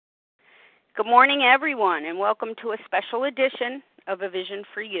Good morning, everyone, and welcome to a special edition of A Vision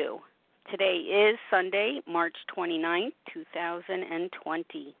for You. Today is Sunday, March 29th,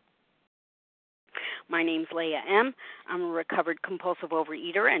 2020. My name's Leah M. I'm a recovered compulsive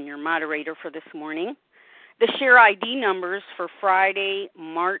overeater and your moderator for this morning. The share ID numbers for Friday,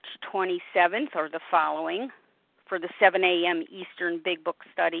 March 27th are the following. For the 7 a.m. Eastern Big Book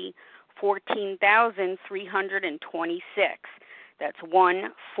Study, 14,326. That's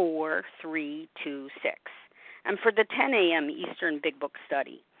 14326. And for the 10 a.m. Eastern Big Book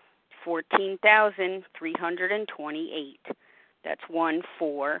Study, 14,328. That's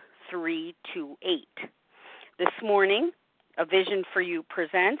 14328. This morning, A Vision for You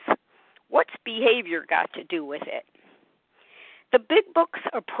presents, What's Behavior Got to Do with It? The Big Book's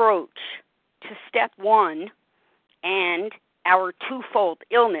approach to step one and our twofold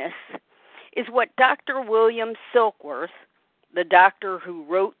illness is what Dr. William Silkworth, the doctor who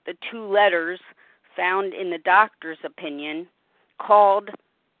wrote the two letters found in the doctor's opinion, called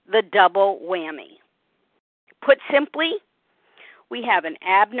the double whammy. Put simply, we have an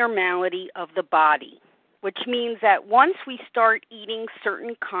abnormality of the body, which means that once we start eating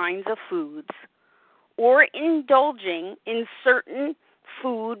certain kinds of foods or indulging in certain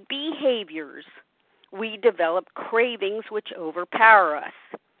food behaviors, we develop cravings which overpower us.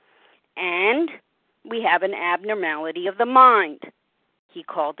 And we have an abnormality of the mind. He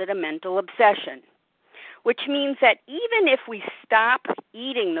called it a mental obsession, which means that even if we stop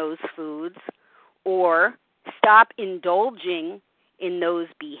eating those foods or stop indulging in those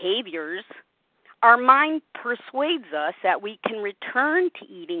behaviors, our mind persuades us that we can return to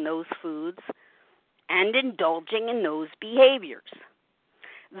eating those foods and indulging in those behaviors.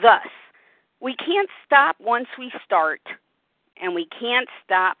 Thus, we can't stop once we start, and we can't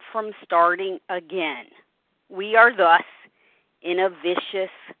stop from starting again. We are thus in a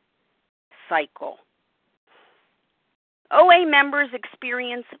vicious cycle. OA members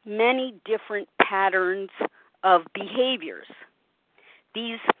experience many different patterns of behaviors.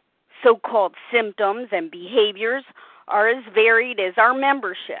 These so-called symptoms and behaviors are as varied as our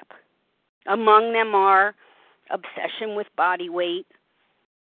membership. Among them are obsession with body weight,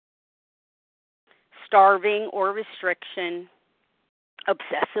 starving or restriction,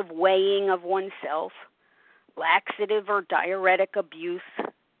 obsessive weighing of oneself, laxative or diuretic abuse,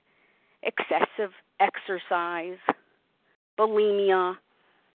 excessive exercise, bulimia,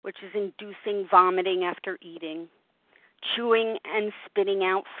 which is inducing vomiting after eating, chewing and spitting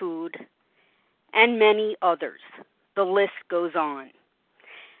out food, and many others. The list goes on.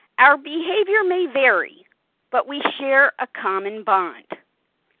 Our behavior may vary, but we share a common bond.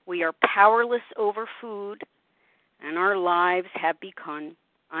 We are powerless over food, and our lives have become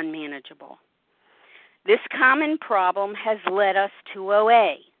unmanageable. This common problem has led us to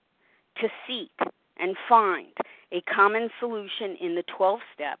OA, to seek and find a common solution in the 12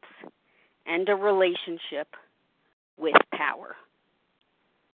 steps and a relationship with power.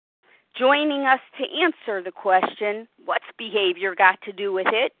 Joining us to answer the question, what's behavior got to do with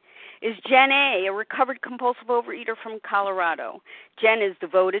it, is Jenn A, a recovered compulsive overeater from Colorado. Jenn is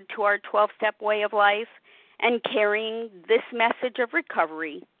devoted to our 12-step way of life and carrying this message of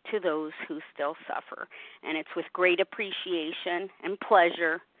recovery to those who still suffer. And it's with great appreciation and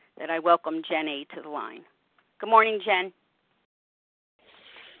pleasure that I welcome Jenn A to the line. Good morning, Jenn.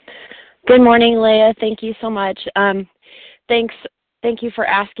 Good morning, Leah. Thank you so much. Thank you for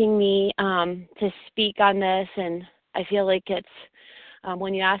asking me to speak on this, and I feel like it's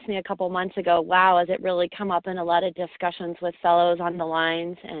when you asked me a couple months ago, wow, has it really come up in a lot of discussions with fellows on the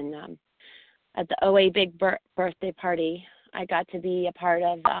lines, and at the OA Big Birthday Party, I got to be a part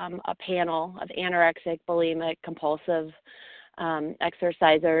of a panel of anorexic, bulimic, compulsive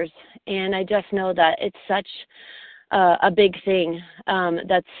exercisers, and I just know that it's such a big thing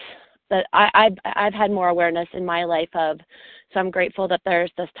that I've had more awareness in my life of, so I'm grateful that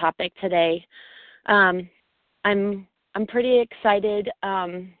there's this topic today. I'm pretty excited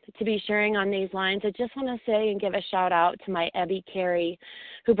to be sharing on these lines. I just want to say and give a shout out to my Ebby Carey,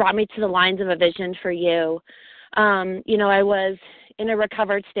 who brought me to the lines of A Vision for You. I was in a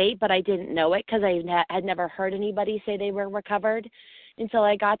recovered state, but I didn't know it because I had never heard anybody say they were recovered until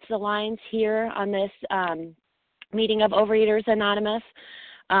I got to the lines here on this meeting of Overeaters Anonymous.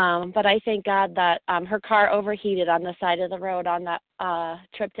 But I thank God that her car overheated on the side of the road on that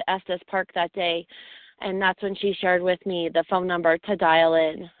trip to Estes Park that day. And that's when she shared with me the phone number to dial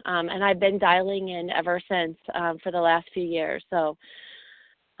in. And I've been dialing in ever since for the last few years. So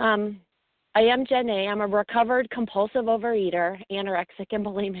I am Jenn A. I'm a recovered compulsive overeater, anorexic and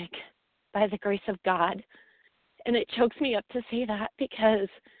bulimic by the grace of God. And it chokes me up to say that because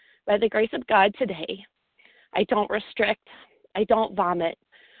By the grace of God today, I don't restrict, I don't vomit,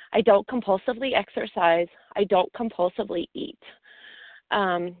 I don't compulsively exercise, I don't compulsively eat.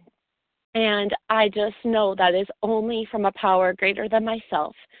 And I just know that is only from a power greater than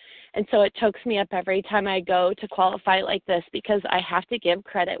myself. And so it chokes me up every time I go to qualify like this, because I have to give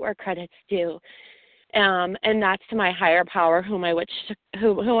credit where credit's due. And that's to my higher power, who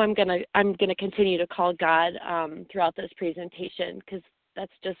I'm gonna continue to call God throughout this presentation, because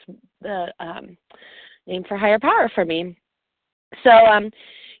that's just the name for higher power for me. So,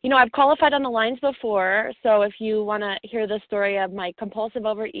 I've qualified on the lines before, so if you want to hear the story of my compulsive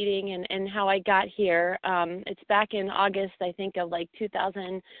overeating and how I got here, it's back in August, I think, of like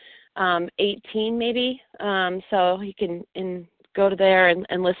 2018 maybe, so you can go to there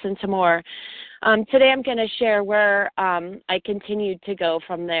and listen to more. Today I'm going to share where I continued to go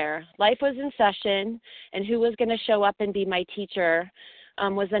from there. Life was in session, and who was going to show up and be my teacher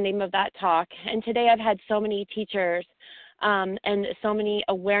was the name of that talk. And today I've had so many teachers and so many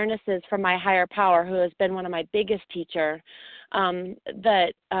awarenesses from my higher power, who has been one of my biggest teachers,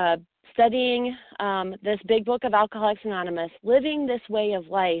 that studying this big book of Alcoholics Anonymous, living this way of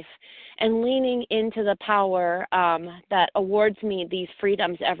life, and leaning into the power that awards me these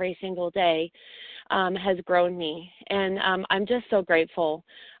freedoms every single day has grown me. And I'm just so grateful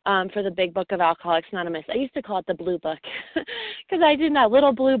for the big book of Alcoholics Anonymous. I used to call it the blue book because I did that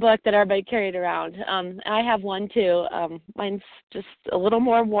little blue book that everybody carried around. I have one too. Mine's just a little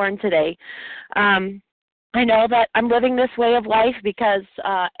more worn today. I know that I'm living this way of life because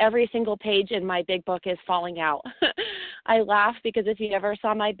every single page in my big book is falling out. I laugh because if you ever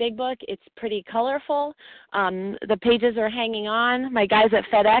saw my big book, it's pretty colorful. The pages are hanging on. My guys at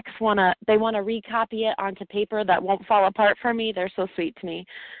FedEx want to recopy it onto paper that won't fall apart for me. They're so sweet to me.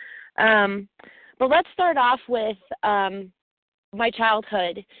 But let's start off with my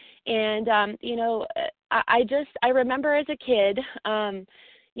childhood. And, I remember as a kid,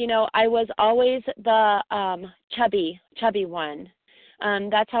 I was always the chubby one.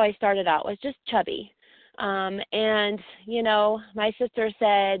 That's how I started out, was just chubby. And my sister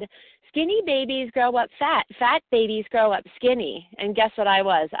said, skinny babies grow up fat, fat babies grow up skinny. And guess what I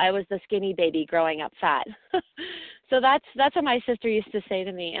was? I was the skinny baby growing up fat. So that's what my sister used to say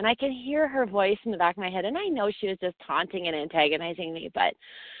to me. And I can hear her voice in the back of my head, and I know she was just taunting and antagonizing me, but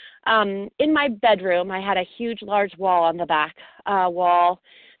in my bedroom, I had a huge, large wall on the back wall.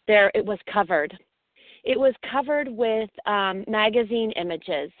 There, it was covered. It was covered with magazine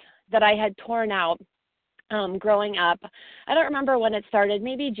images that I had torn out growing up. I don't remember when it started,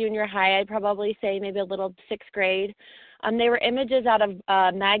 maybe junior high, I'd probably say maybe a little sixth grade. They were images out of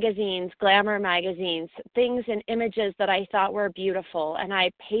magazines, glamour magazines, things and images that I thought were beautiful, and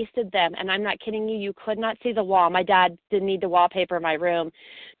I pasted them, and I'm not kidding you, you could not see the wall. My dad didn't need to wallpaper my room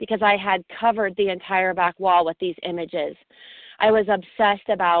because I had covered the entire back wall with these images. I was obsessed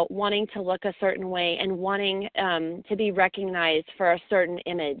about wanting to look a certain way and wanting to be recognized for a certain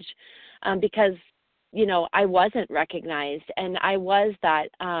image because I wasn't recognized, and I was that,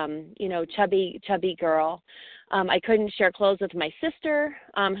 chubby girl. I couldn't share clothes with my sister,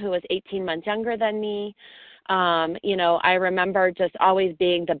 who was 18 months younger than me. I remember just always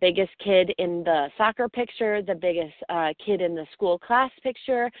being the biggest kid in the soccer picture, the biggest kid in the school class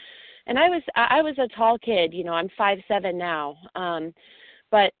picture. And I was a tall kid, I'm 5'7" now.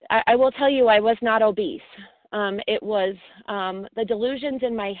 But I will tell you, I was not obese. It was the delusions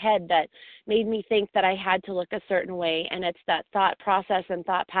in my head that made me think that I had to look a certain way, and it's that thought process and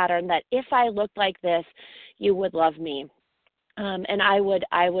thought pattern that if I looked like this, you would love me, and I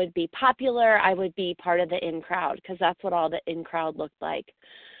would be popular. I would be part of the in crowd because that's what all the in crowd looked like,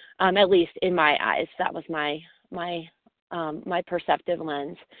 at least in my eyes. That was my perceptive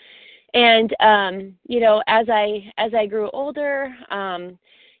lens, and as I grew older.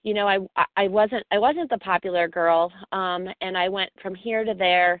 I wasn't the popular girl, and I went from here to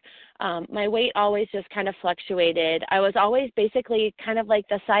there. My weight always just kind of fluctuated. I was always basically kind of like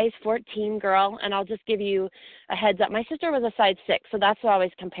the size 14 girl, and I'll just give you a heads up. My sister was a size 6, so that's what I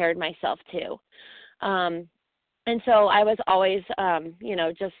always compared myself to. And so I was always,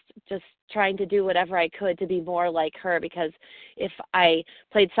 just trying to do whatever I could to be more like her, because if I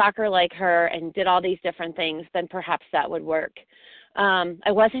played soccer like her and did all these different things, then perhaps that would work.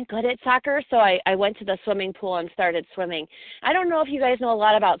 I wasn't good at soccer, so I went to the swimming pool and started swimming. I don't know if you guys know a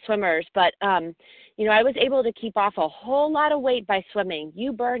lot about swimmers, but, I was able to keep off a whole lot of weight by swimming.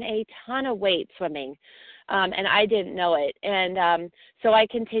 You burn a ton of weight swimming, and I didn't know it. And so I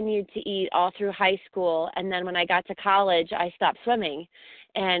continued to eat all through high school, and then when I got to college, I stopped swimming.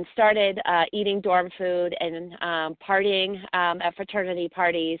 and started eating dorm food and partying at fraternity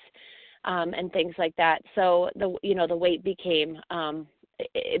parties and things like that. So the weight became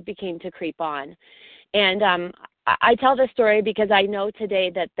it became to creep on. And I tell this story because I know today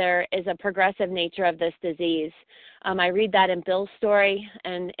that there is a progressive nature of this disease. I read that in Bill's story,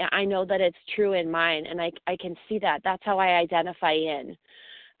 and I know that it's true in mine, and I can see that. That's how I identify in.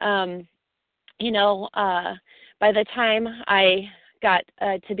 By the time I got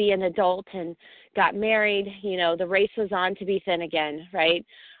to be an adult and got married, the race was on to be thin again, right?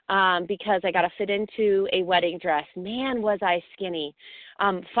 Because I got to fit into a wedding dress. Man, was I skinny.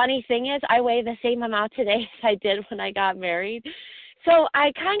 Funny thing is, I weigh the same amount today as I did when I got married. So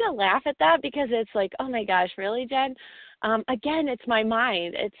I kind of laugh at that because it's like, oh my gosh, really, Jen? Again, it's my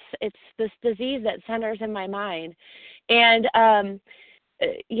mind. It's this disease that centers in my mind. And I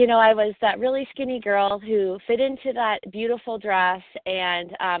was that really skinny girl who fit into that beautiful dress.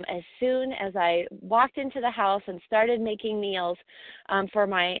 And as soon as I walked into the house and started making meals for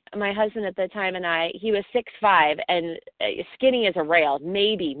my husband at the time and he was 6'5" and skinny as a rail,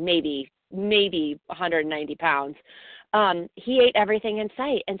 maybe 190 pounds. He ate everything in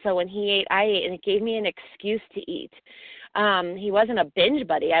sight. And so when he ate, I ate, and it gave me an excuse to eat. He wasn't a binge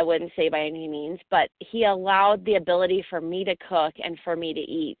buddy, I wouldn't say by any means, but he allowed the ability for me to cook and for me to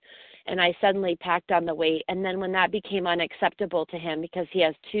eat. And I suddenly packed on the weight. And then when that became unacceptable to him because he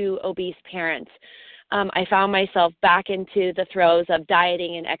has 2 obese parents, I found myself back into the throes of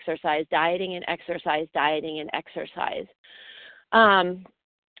dieting and exercise.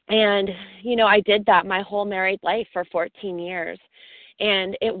 I did that my whole married life for 14 years.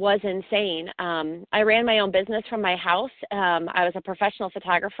 And it was insane. I ran my own business from my house. I was a professional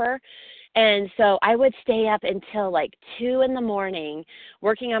photographer. And so I would stay up until like 2 in the morning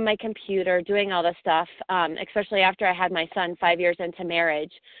working on my computer, doing all this stuff, especially after I had my son 5 years into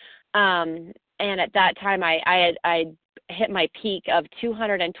marriage. And at that time, I hit my peak of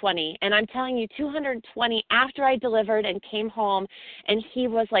 220. And I'm telling you, 220 after I delivered and came home, and he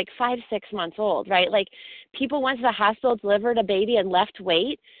was like 5, 6 months old, right? Like people went to the hospital, delivered a baby, and left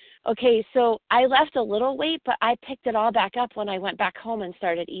weight. Okay, so I left a little weight, but I picked it all back up when I went back home and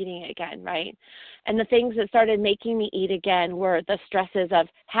started eating again, right? And the things that started making me eat again were the stresses of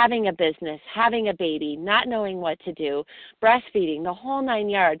having a business, having a baby, not knowing what to do, breastfeeding, the whole 9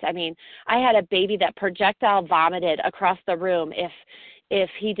 yards. I mean, I had a baby that projectile vomited across the room if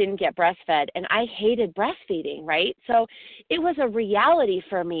he didn't get breastfed, and I hated breastfeeding, right? So it was a reality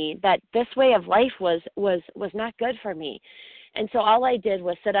for me that this way of life was not good for me. And so all I did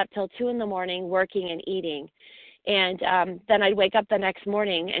was sit up till 2 in the morning working and eating. And then I'd wake up the next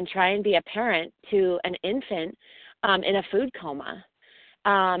morning and try and be a parent to an infant in a food coma.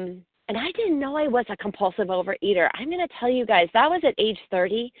 And I didn't know I was a compulsive overeater. I'm going to tell you guys, that was at age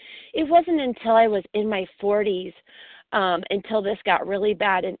 30. It wasn't until I was in my 40s until this got really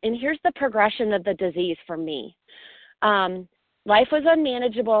bad. And here's the progression of the disease for me. Life was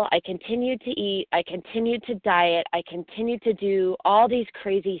unmanageable. I continued to eat. I continued to diet. I continued to do all these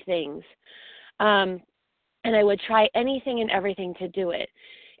crazy things. And I would try anything and everything to do it.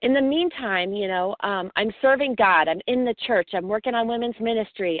 In the meantime, I'm serving God. I'm in the church. I'm working on women's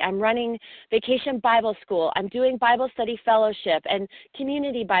ministry. I'm running Vacation Bible School. I'm doing Bible study fellowship and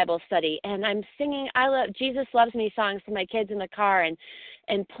community Bible study. And I'm singing Jesus Loves Me songs to my kids in the car.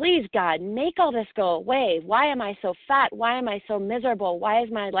 And please, God, make all this go away. Why am I so fat? Why am I so miserable? Why is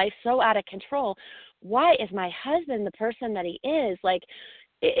my life so out of control? Why is my husband the person that he is? Like,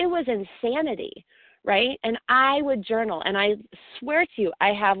 it was insanity. Right? And I would journal, and I swear to you,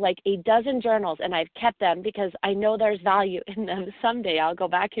 I have like a dozen journals, and I've kept them because I know there's value in them. Someday I'll go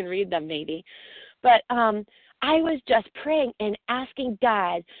back and read them maybe. But I was just praying and asking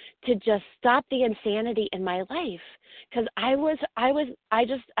God to just stop the insanity in my life, because I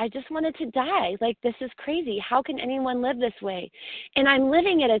just wanted to die. Like, this is crazy. How can anyone live this way? And I'm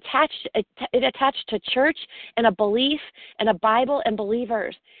living it attached to church and a belief and a Bible and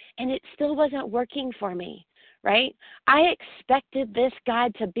believers, and it still wasn't working for me. Right? I expected this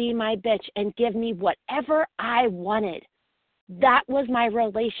God to be my bitch and give me whatever I wanted. That was my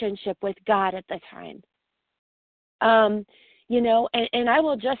relationship with God at the time. And I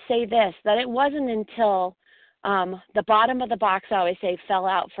will just say this, that it wasn't until the bottom of the box, I always say, fell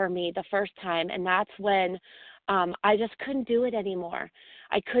out for me the first time, and that's when I just couldn't do it anymore.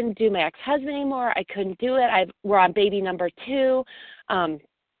 I couldn't do my ex-husband anymore. I couldn't do it. We're on baby number 2.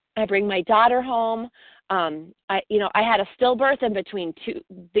 I bring my daughter home. I had a stillbirth in between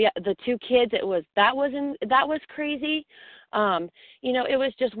the 2 kids. That was crazy. It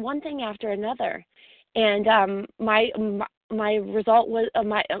was just one thing after another. And my result was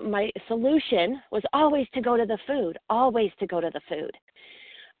my solution was always to go to the food, always to go to the food.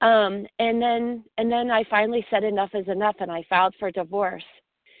 And then I finally said enough is enough, and I filed for divorce.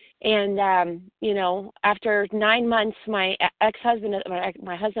 And after 9 months, my ex-husband,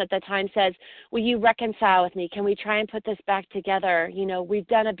 my husband at the time, says, "Will you reconcile with me? Can we try and put this back together? We've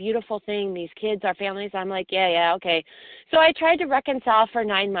done a beautiful thing. These kids, our families." I'm like, yeah, okay. So I tried to reconcile for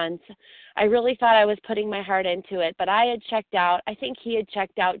 9 months. I really thought I was putting my heart into it, but I had checked out. I think he had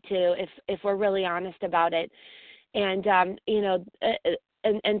checked out too, if we're really honest about it. And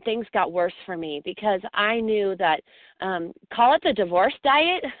and things got worse for me because I knew that, call it the divorce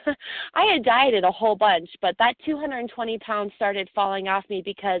diet. I had dieted a whole bunch, but that 220 pounds started falling off me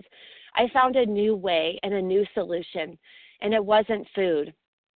because I found a new way and a new solution, and it wasn't food.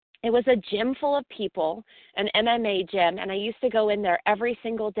 It was a gym full of people, an MMA gym, and I used to go in there every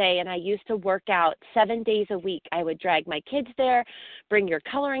single day, and I used to work out 7 days a week. I would drag my kids there, bring your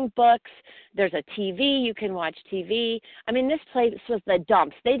coloring books. There's a TV. You can watch TV. I mean, this place was the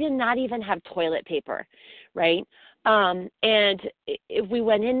dumps. They did not even have toilet paper, right? We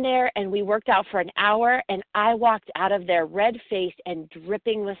went in there and we worked out for an hour, and I walked out of there red-faced and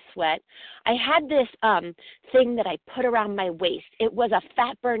dripping with sweat. I had this thing that I put around my waist. It was a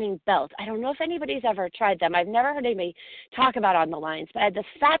fat-burning belt. I don't know if anybody's ever tried them. I've never heard anybody talk about it on the lines, but I had this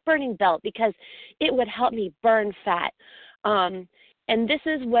fat-burning belt because it would help me burn fat. And this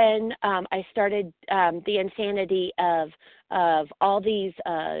is when I started the insanity of all these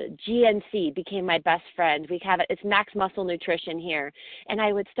GNC became my best friend. We have it's Max Muscle Nutrition here, and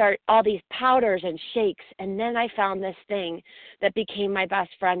I would start all these powders and shakes, and then I found this thing that became my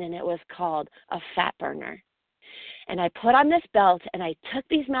best friend, and it was called a fat burner. And I put on this belt, and I took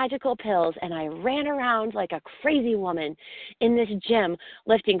these magical pills, and I ran around like a crazy woman in this gym,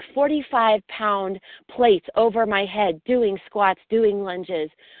 lifting 45-pound plates over my head, doing squats, doing lunges.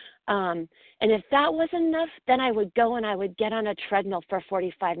 And if that wasn't enough, then I would go and I would get on a treadmill for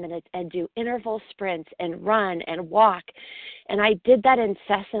 45 minutes and do interval sprints and run and walk. And I did that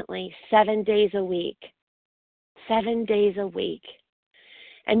incessantly 7 days a week. 7 days a week.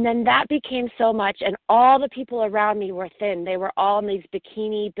 And then that became so much, and all the people around me were thin. They were all in these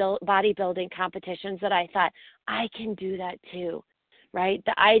bikini bodybuilding competitions that I thought, I can do that too, right?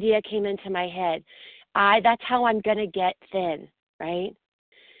 The idea came into my head. That's how I'm going to get thin, right?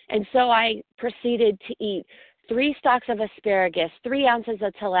 And so I proceeded to eat 3 stalks of asparagus, 3 ounces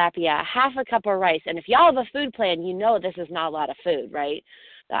of tilapia, half a cup of rice. And if y'all have a food plan, you know this is not a lot of food, right?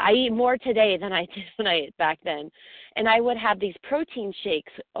 I eat more today than I did when I ate back then. And I would have these protein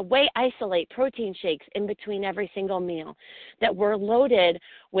shakes, isolate protein shakes in between every single meal that were loaded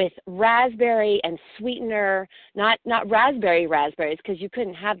with raspberry and sweetener, not raspberries because you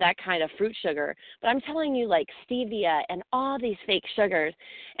couldn't have that kind of fruit sugar. But I'm telling you, like stevia and all these fake sugars.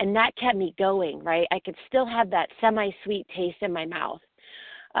 And that kept me going, right? I could still have that semi-sweet taste in my mouth.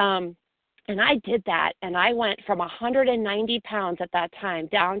 And I did that, and I went from 190 pounds at that time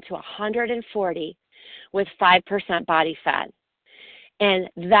down to 140 with 5% body fat. And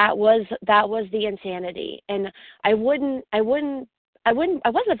that was the insanity. And I wasn't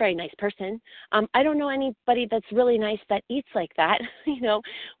a very nice person. I don't know anybody that's really nice that eats like that.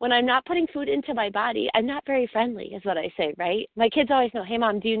 When I'm not putting food into my body, I'm not very friendly, is what I say, right? My kids always know, "Hey,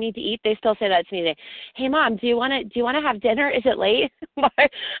 Mom, do you need to eat?" They still say that to me. "Hey, Mom, do you want to have dinner? Is it late?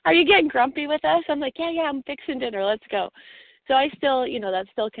 Are you getting grumpy with us?" I'm like, yeah, I'm fixing dinner. Let's go. So I still, that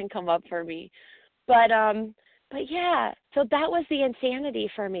still can come up for me. But yeah, so that was the insanity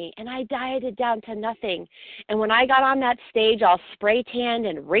for me, and I dieted down to nothing. And when I got on that stage all spray tanned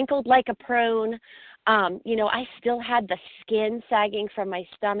and wrinkled like a prune, I still had the skin sagging from my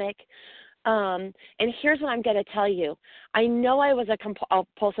stomach. And here's what I'm going to tell you. I know I was a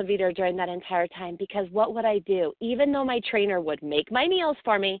compulsive eater during that entire time because what would I do? Even though my trainer would make my meals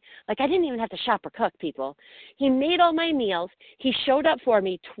for me, like I didn't even have to shop or cook, people. He made all my meals. He showed up for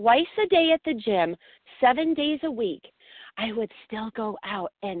me twice a day at the gym, 7 days a week. I would still go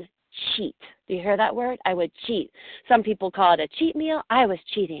out and cheat. Do you hear that word? I would cheat. Some people call it a cheat meal. I was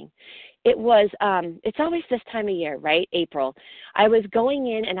cheating. It was, it's always this time of year, right? April. I was going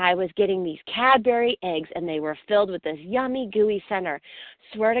in and I was getting these Cadbury eggs, and they were filled with this yummy, gooey center.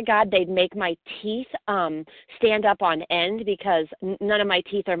 Swear to God, they'd make my teeth stand up on end because none of my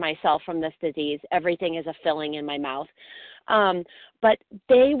teeth are myself from this disease. Everything is a filling in my mouth. But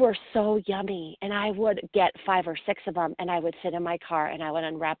they were so yummy, and I would get 5 or 6 of them, and I would sit in my car, and I would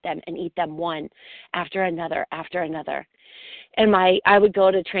unwrap them and eat them one after another after another. And I would go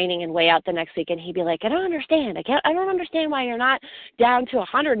to training and weigh out the next week, and he'd be like, I don't understand. I don't understand why you're not down to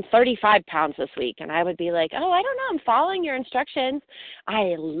 135 pounds this week. And I would be like, oh, I don't know. I'm following your instructions.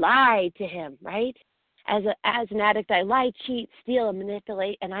 I lied to him, right? As an addict, I lie, cheat, steal, and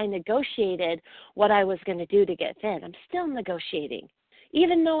manipulate, and I negotiated what I was going to do to get thin. I'm still negotiating,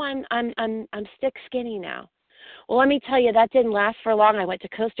 even though I'm stick skinny now. Well, let me tell you, that didn't last for long. I went to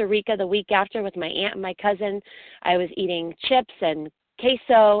Costa Rica the week after with my aunt and my cousin. I was eating chips and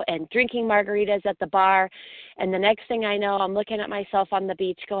queso and drinking margaritas at the bar. And the next thing I know, I'm looking at myself on the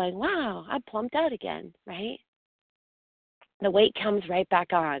beach going, wow, I plumped out again, right? The weight comes right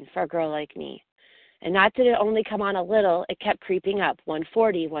back on for a girl like me. And not did it only come on a little, it kept creeping up,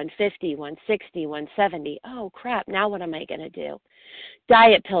 140, 150, 160, 170. Oh, crap, now what am I going to do?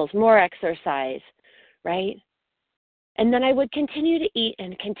 Diet pills, more exercise, right? And then I would continue to eat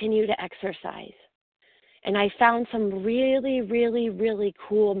and continue to exercise. And I found some really, really, really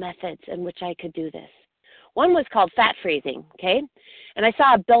cool methods in which I could do this. One was called fat freezing, okay? And I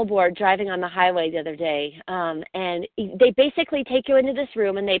saw a billboard driving on the highway the other day, and they basically take you into this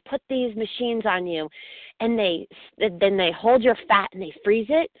room and they put these machines on you, and then they hold your fat and they freeze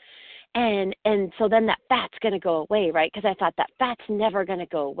it, and so then that fat's going to go away, right? Because I thought that fat's never going to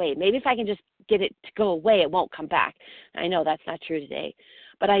go away. Maybe if I can just get it to go away, it won't come back. I know that's not true today,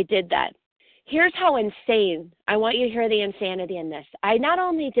 but I did that. Here's how insane. I want you to hear the insanity in this. I not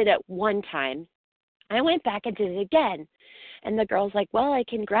only did it one time, I went back and did it again. And the girl's like, well, I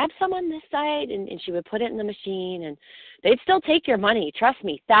can grab some on this side. And she would put it in the machine. And they'd still take your money. Trust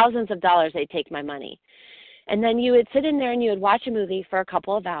me, thousands of dollars, they'd take my money. And then you would sit in there and you would watch a movie for a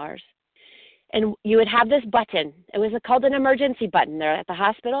couple of hours. And you would have this button. It was called an emergency button there at the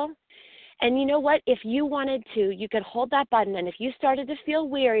hospital. And you know what? If you wanted to, you could hold that button. And if you started to feel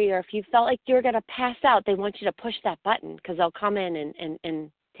weary or if you felt like you were going to pass out, they want you to push that button because they'll come in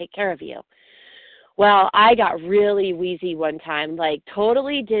and take care of you. Well, I got really wheezy one time, like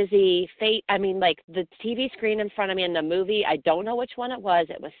totally dizzy. Like the TV screen in front of me in the movie, I don't know which one it was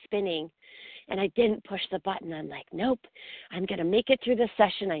spinning, and I didn't push the button. I'm like, nope, I'm going to make it through the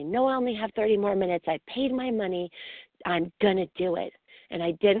session. I know I only have 30 more minutes. I paid my money. I'm going to do it. And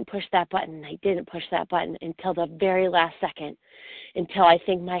I didn't push that button. I didn't push that button until the very last second, until I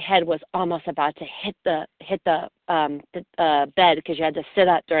think my head was almost about to hit the bed because you had to sit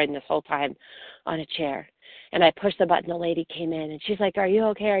up during this whole time on a chair. And I pushed the button. The lady came in, and she's like, are you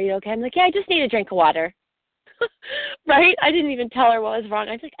okay? Are you okay? I'm like, yeah, I just need a drink of water. Right? I didn't even tell her what was wrong.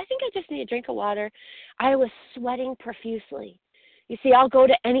 I was like, I think I just need a drink of water. I was sweating profusely. You see, I'll go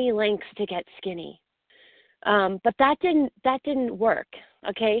to any lengths to get skinny. But that didn't work,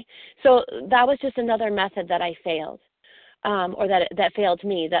 okay? So that was just another method that I failed, or that failed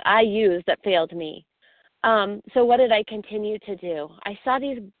me, that I used that failed me. So what did I continue to do? I saw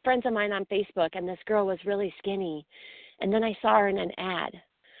these friends of mine on Facebook, and this girl was really skinny, and then I saw her in an ad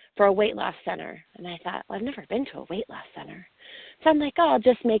for a weight loss center, and I thought, well, I've never been to a weight loss center. So I'm like, oh, I'll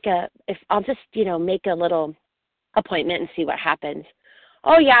just make a little appointment and see what happens.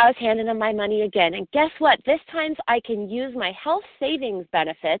 Oh, yeah, I was handing them my money again. And guess what? This time I can use my health savings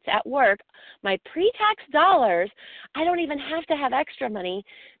benefits at work, my pre-tax dollars. I don't even have to have extra money.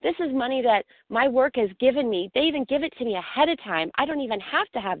 This is money that my work has given me. They even give it to me ahead of time. I don't even have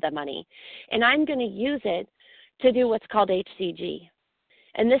to have the money. And I'm going to use it to do what's called HCG.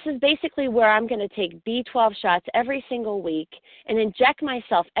 And this is basically where I'm going to take B12 shots every single week and inject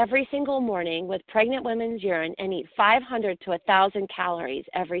myself every single morning with pregnant women's urine and eat 500 to 1,000 calories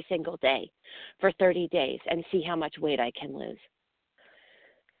every single day for 30 days and see how much weight I can lose.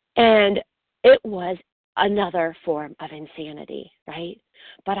 And it was another form of insanity, right?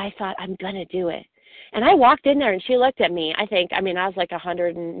 But I thought, I'm going to do it. And I walked in there, and she looked at me. I was like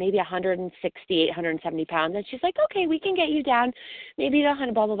 168, 170 pounds. And she's like, okay, we can get you down maybe to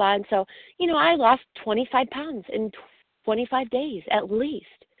 100, blah, blah, blah. And so, I lost 25 pounds in 25 days at least.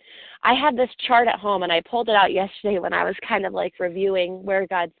 I had this chart at home, and I pulled it out yesterday when I was kind of like reviewing where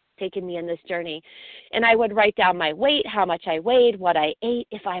God's taken me in this journey. And I would write down my weight, how much I weighed, what I ate,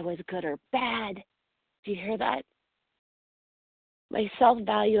 if I was good or bad. Do you hear that? My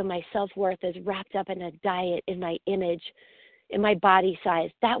self-value and my self-worth is wrapped up in a diet, in my image, in my body size.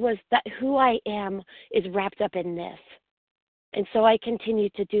 Who I am is wrapped up in this. And so I continue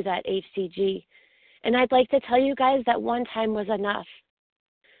to do that HCG. And I'd like to tell you guys that one time was enough.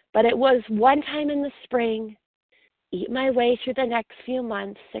 But it was one time in the spring, eat my way through the next few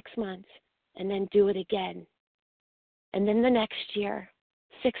months, 6 months, and then do it again. And then the next year,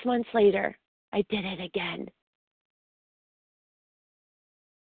 6 months later, I did it again.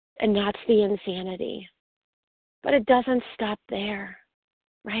 And that's the insanity. But it doesn't stop there,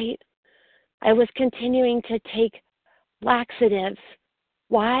 right? I was continuing to take laxatives.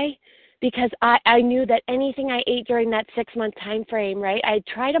 Why? Because I knew that anything I ate during that 6-month time frame, right? I had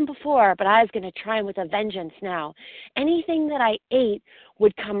tried them before, but I was going to try them with a vengeance now. Anything that I ate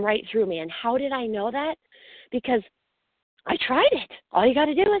would come right through me. And how did I know that? Because I tried it. All you got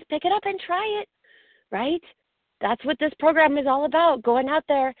to do is pick it up and try it, right? That's what this program is all about, going out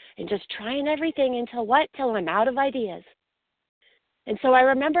there and just trying everything until what? Till I'm out of ideas. And so I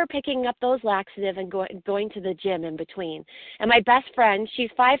remember picking up those laxatives and going to the gym in between. And my best friend,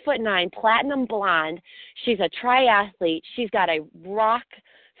 she's 5'9", platinum blonde. She's a triathlete. She's got a rock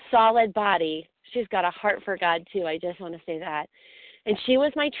solid body. She's got a heart for God too. I just want to say that. And she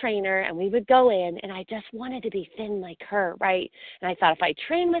was my trainer, and we would go in, and I just wanted to be thin like her, right? And I thought if I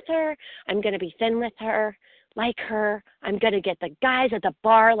train with her, I'm going to be thin with her, like her. I'm going to get the guys at the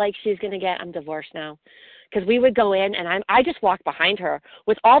bar like she's going to get. I'm divorced now. Because we would go in, and I just walked behind her.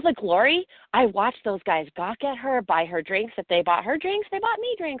 With all the glory, I watched those guys gawk at her, buy her drinks. If they bought her drinks, they bought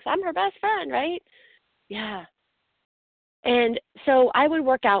me drinks. I'm her best friend, right? Yeah. And so I would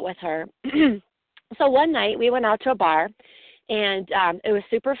work out with her. So one night, we went out to a bar, and it was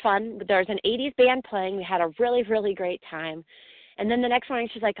super fun. There was an 80s band playing. We had a really, really great time. And then the next morning,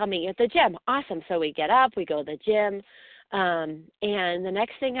 she's like, I'll meet you at the gym. Awesome. So we get up, we go to the gym. And the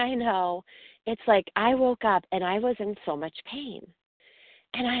next thing I know, it's like I woke up and I was in so much pain.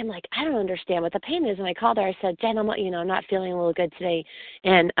 And I'm like, I don't understand what the pain is. And I called her. I said, Jen, I'm not feeling a little good today.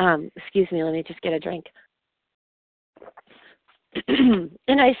 And excuse me, let me just get a drink.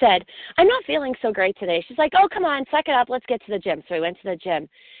 And I said, I'm not feeling so great today. She's like, oh, come on, suck it up. Let's get to the gym. So we went to the gym.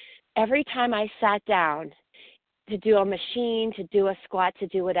 Every time I sat down to do a machine, to do a squat, to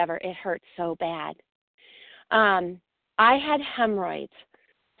do whatever, it hurt so bad. I had hemorrhoids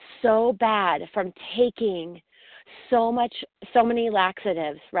so bad from taking so many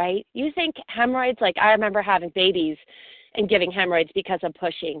laxatives, right? You think hemorrhoids, like I remember having babies and giving hemorrhoids because of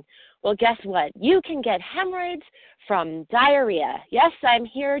pushing. Well, guess what? You can get hemorrhoids from diarrhea. Yes, I'm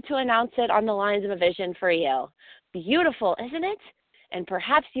here to announce it on the Lines of a Vision for you. Beautiful, isn't it? And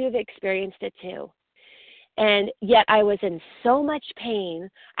perhaps you've experienced it too. And yet I was in so much pain.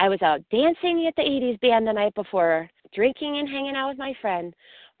 I was out dancing at the 80s band the night before, drinking and hanging out with my friend,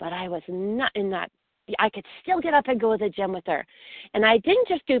 but I was not in that. I could still get up and go to the gym with her. And I didn't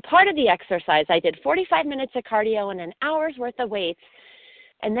just do part of the exercise. I did 45 minutes of cardio and an hour's worth of weights.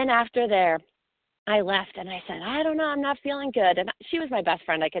 And then after there, I left and I said, I don't know, I'm not feeling good. And she was my best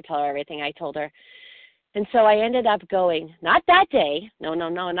friend. I could tell her everything I told her. And so I ended up going, not that day, no,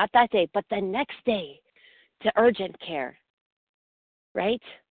 not that day, but the next day to urgent care, right?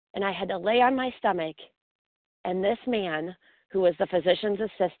 And I had to lay on my stomach. And this man, who was the physician's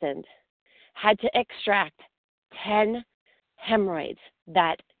assistant, had to extract 10 hemorrhoids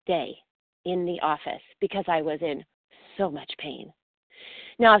that day in the office because I was in so much pain.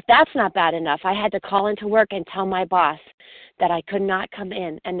 Now, if that's not bad enough, I had to call into work and tell my boss that I could not come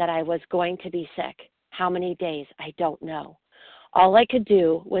in and that I was going to be sick. How many days? I don't know. All I could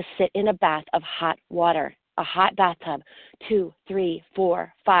do was sit in a bath of hot water, a hot bathtub, 2, 3,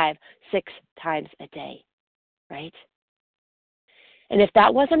 4, 5, 6 times a day, right? And if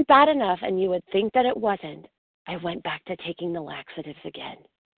that wasn't bad enough, and you would think that it wasn't, I went back to taking the laxatives again.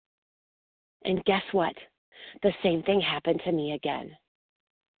 And guess what? The same thing happened to me again.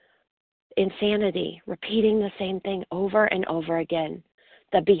 Insanity, repeating the same thing over and over again.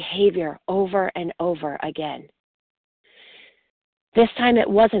 The behavior over and over again. This time it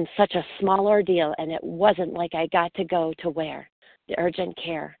wasn't such a small ordeal, and it wasn't like I got to go to where? The urgent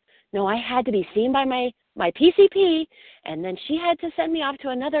care. No, I had to be seen by my PCP, and then she had to send me off to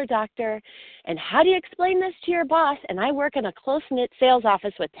another doctor. And how do you explain this to your boss? And I work in a close-knit sales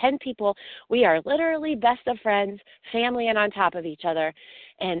office with 10 people. We are literally best of friends, family, and on top of each other.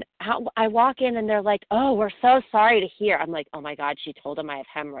 And I walk in, and they're like, oh, we're so sorry to hear. I'm like, oh, my God, she told him I have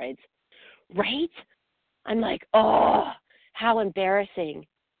hemorrhoids. Right? I'm like, oh, how embarrassing.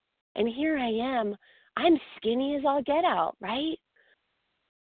 And here I am. I'm skinny as all get out, right?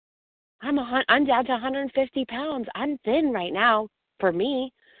 I'm down to 150 pounds. I'm thin right now for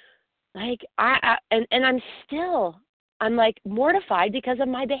me. Like and I'm like mortified because of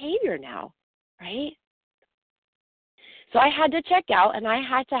my behavior now, right? So I had to check out, and I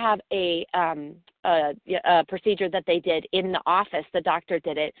had to have a procedure that they did in the office. The doctor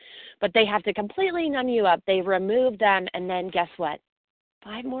did it, but they have to completely numb you up. They remove them, and then guess what?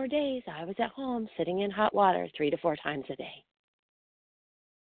 5 more days, I was at home sitting in hot water 3 to 4 times a day.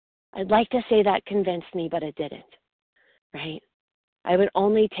 I'd like to say that convinced me, but it didn't, right? I would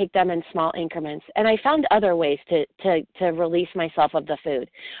only take them in small increments. And I found other ways to release myself of the food.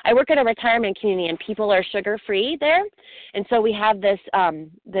 I work at a retirement community, and people are sugar-free there. And so we have this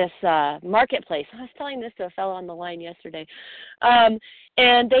marketplace. I was telling this to a fellow on the line yesterday.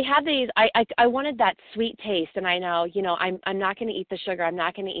 And they have these, I wanted that sweet taste. And I know, I'm not going to eat the sugar. I'm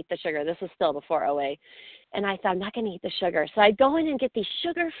not going to eat the sugar. This was still before OA. And I thought, I'm not going to eat the sugar. So I go in and get these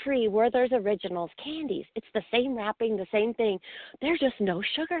sugar-free Werther's Originals candies. It's the same wrapping, the same thing. There's just no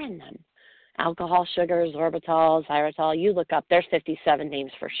sugar in them. Alcohol sugars, sorbitol, xylitol, you look up, there's 57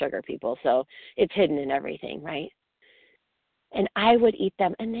 names for sugar, people. So it's hidden in everything, right? And I would eat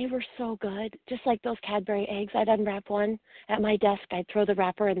them, and they were so good. Just like those Cadbury eggs, I'd unwrap one at my desk. I'd throw the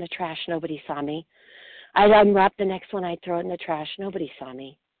wrapper in the trash. Nobody saw me. I'd unwrap the next one. I'd throw it in the trash. Nobody saw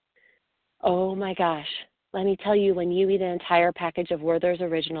me. Oh, my gosh. Let me tell you, when you eat an entire package of Werther's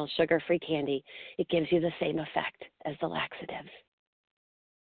Original sugar-free candy, it gives you the same effect as the laxatives.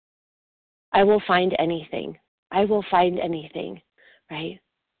 I will find anything. I will find anything, right?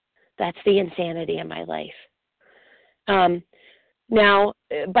 That's the insanity in my life. Now,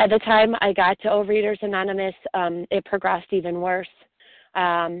 by the time I got to Overeaters Anonymous, it progressed even worse.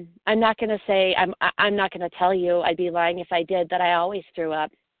 I'm not going to say, I'm not going to tell you, I'd be lying if I did, that I always threw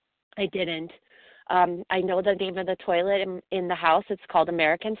up. I didn't. I know the name of the toilet in the house. It's called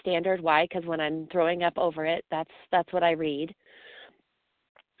American Standard. Why? Because when I'm throwing up over it, that's what I read.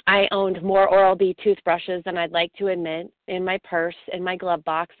 I owned more Oral-B toothbrushes than I'd like to admit in my purse, in my glove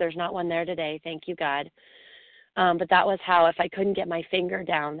box. There's not one there today, thank you, God. But that was how, if I couldn't get my finger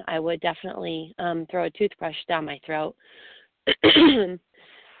down, I would definitely throw a toothbrush down my throat.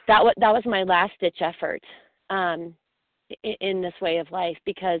 That was my last-ditch effort in this way of life,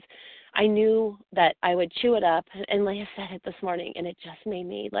 because I knew that I would chew it up, and Leah said it this morning, and it just made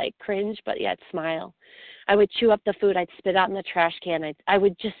me like cringe, but yet smile. I would chew up the food, I'd spit out in the trash can. I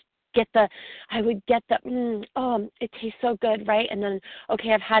would just get the, it tastes so good, right? And then,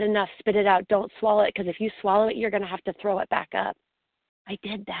 okay, I've had enough, spit it out, don't swallow it, because if you swallow it, you're going to have to throw it back up. I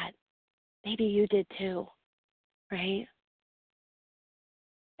did that. Maybe you did too, right?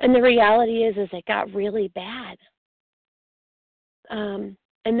 And the reality is it got really bad.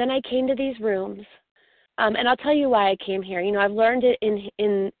 And then I came to these rooms, and I'll tell you why I came here. I've learned it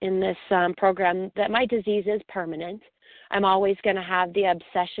in this program that my disease is permanent. I'm always going to have the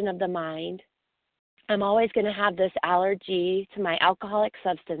obsession of the mind. I'm always going to have this allergy to my alcoholic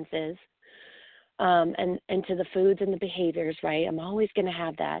substances and to the foods and the behaviors, right? I'm always going to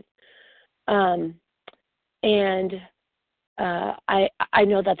have that. I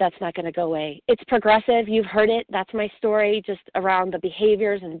know that that's not going to go away. It's progressive. You've heard it. That's my story, just around the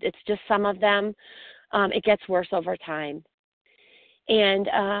behaviors, and it's just some of them. It gets worse over time.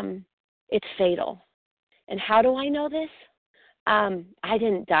 And it's fatal. And how do I know this? I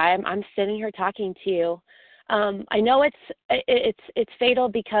didn't die. I'm sitting here talking to you. I know it's fatal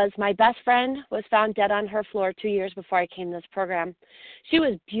because my best friend was found dead on her floor 2 years before I came to this program. She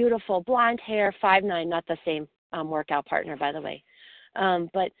was beautiful, blonde hair, 5'9", not the same workout partner, by the way.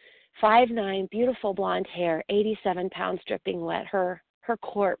 But 5'9", beautiful blonde hair, 87 pounds dripping wet, her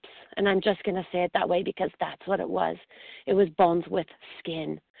corpse, and I'm just going to say it that way because that's what it was. It was bones with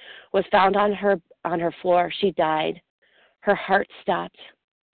skin, was found on her floor. She died. Her heart stopped.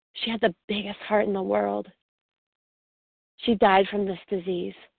 She had the biggest heart in the world. She died from this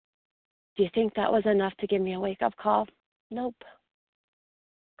disease. Do you think that was enough to give me a wake-up call? Nope.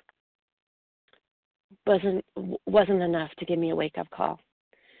 Wasn't enough to give me a wake-up call.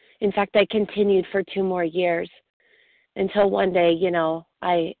 In fact, I continued for 2 more years until one day, and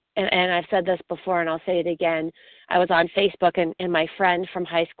I've said this before and I'll say it again. I was on Facebook and my friend from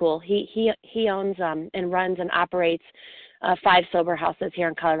high school, he owns and runs and operates 5 sober houses here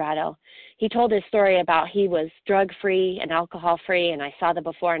in Colorado. He told his story about he was drug-free and alcohol-free, and I saw the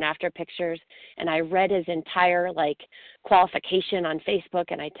before and after pictures, and I read his entire qualification on Facebook,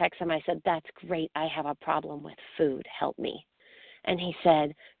 and I texted him. I said, "That's great. I have a problem with food. Help me." And he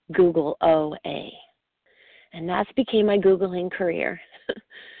said, "Google OA." And that's became my Googling career.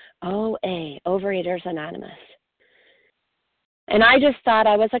 OA, Overeaters Anonymous. And I just thought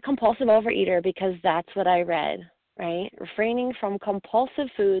I was a compulsive overeater because that's what I read. Right? Refraining from compulsive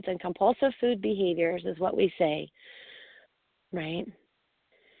foods and compulsive food behaviors is what we say, right?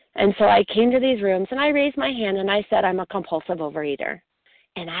 And so I came to these rooms and I raised my hand and I said, I'm a compulsive overeater.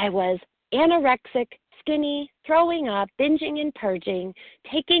 And I was anorexic, skinny, throwing up, binging and purging,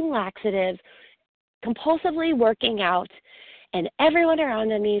 taking laxatives, compulsively working out. And everyone around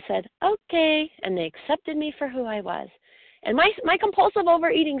me said, okay, and they accepted me for who I was. And my compulsive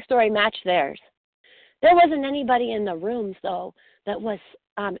overeating story matched theirs. There wasn't anybody in the rooms, though, that was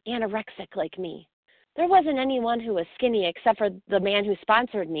anorexic like me. There wasn't anyone who was skinny except for the man who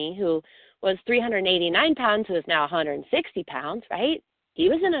sponsored me, who was 389 pounds, who is now 160 pounds, right? He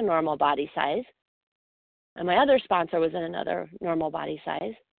was in a normal body size. And my other sponsor was in another normal body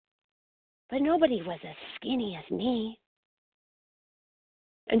size. But nobody was as skinny as me.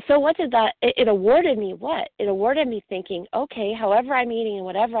 And so what did that, it awarded me what? It awarded me thinking, okay, however I'm eating and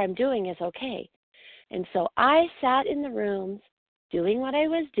whatever I'm doing is okay. And so I sat in the rooms doing what I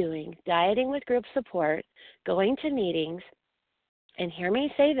was doing, dieting with group support, going to meetings, and hear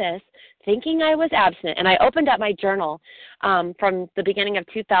me say this, thinking I was abstinent. And I opened up my journal from the beginning of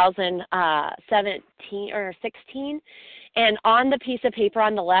 2017 or 16, and on the piece of paper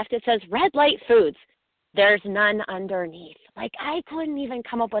on the left, it says red light foods. There's none underneath. Like, I couldn't even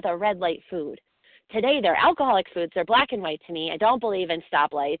come up with a red light food. Today, they're alcoholic foods. They're black and white to me. I don't believe in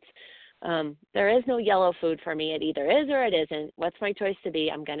stoplights. There is no yellow food for me. It either is or it isn't. What's my choice to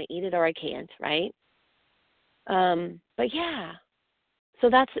be? I'm going to eat it or I can't, right? But yeah, so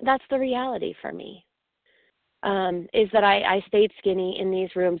that's the reality for me, is that I stayed skinny in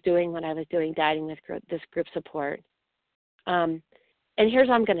these rooms doing what I was doing, dieting with this group support. And here's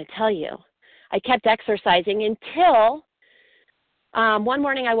what I'm going to tell you. I kept exercising until one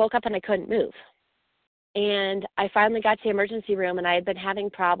morning I woke up and I couldn't move. And I finally got to the emergency room, and I had been having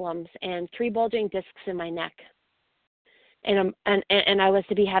problems and 3 bulging discs in my neck. And I was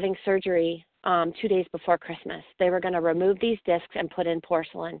to be having surgery 2 days before Christmas. They were going to remove these discs and put in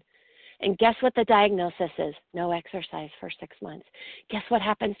porcelain. And guess what the diagnosis is? No exercise for 6 months. Guess what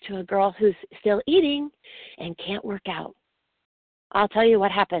happens to a girl who's still eating and can't work out? I'll tell you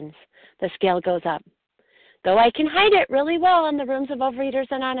what happens. The scale goes up. Though I can hide it really well in the rooms of Overeaters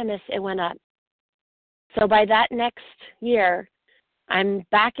Anonymous, it went up. So by that next year, I'm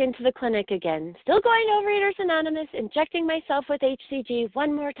back into the clinic again, still going to Overeaters Anonymous, injecting myself with HCG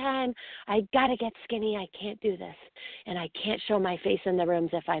one more time. I got to get skinny. I can't do this. And I can't show my face in the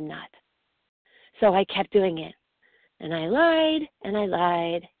rooms if I'm not. So I kept doing it. And I lied, and I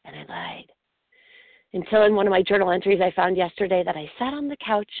lied, and I lied. Until in one of my journal entries I found yesterday that I sat on the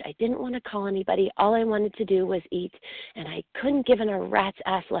couch. I didn't want to call anybody. All I wanted to do was eat. And I couldn't give a rat's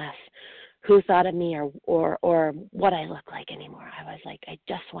ass less who thought of me or what I look like anymore. I was like, I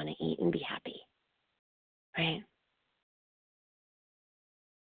just want to eat and be happy, right?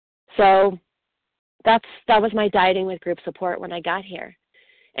 So that was my dieting with group support when I got here.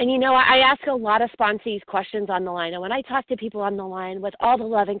 And, you know, I ask a lot of sponsees questions on the line. And when I talk to people on the line with all the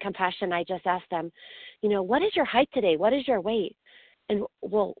love and compassion, I just ask them, you know, what is your height today? What is your weight? And,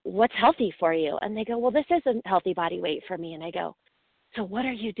 well, what's healthy for you? And they go, well, this isn't healthy body weight for me. And I go, so what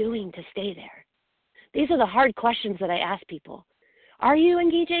are you doing to stay there? These are the hard questions that I ask people. Are you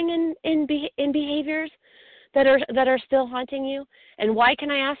engaging in behaviors that are still haunting you? And why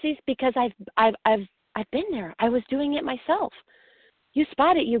can I ask these? Because I've been there. I was doing it myself. You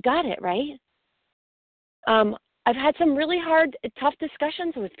spot it, you got it, right? I've had some really hard, tough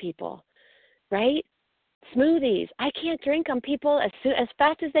discussions with people, right? Smoothies, I can't drink them. People, as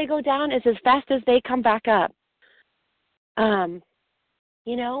fast as they go down is as fast as they come back up.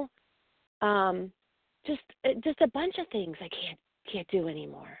 You know, just a bunch of things I can't do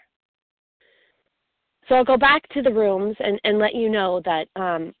anymore. So I'll go back to the rooms and let you know that,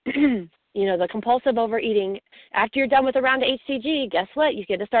 you know, the compulsive overeating, after you're done with a round of HCG, guess what? You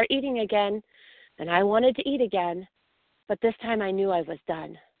get to start eating again. And I wanted to eat again, but this time I knew I was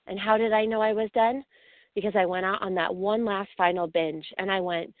done. And how did I know I was done? Because I went out on that one last final binge, and I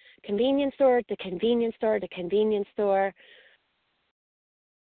went convenience store to convenience store to convenience store.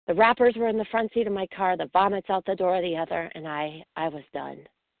 The wrappers were in the front seat of my car, the vomits out the door of the other, and I was done.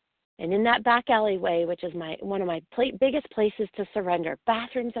 And in that back alleyway, which is one of my biggest places to surrender,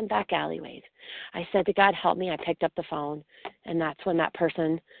 bathrooms and back alleyways, I said to God, help me. I picked up the phone, and that's when that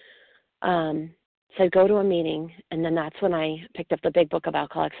person said, go to a meeting. And then that's when I picked up the big book of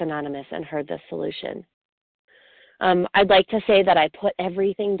Alcoholics Anonymous and heard the solution. I'd like to say that I put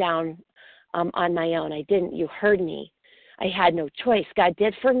everything down on my own. I didn't. You heard me. I had no choice. God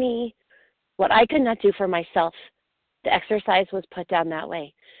did for me what I could not do for myself. The exercise was put down that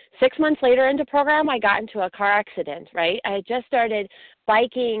way. 6 months later into program, I got into a car accident, right? I had just started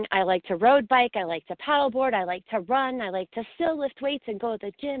biking. I like to road bike. I like to paddleboard. I like to run. I like to still lift weights and go to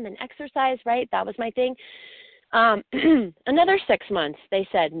the gym and exercise, right? That was my thing. Another 6 months, they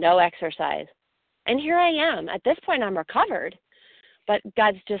said, no exercise. And here I am. At this point, I'm recovered. But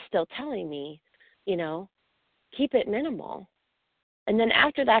God's just still telling me, you know, keep it minimal. And then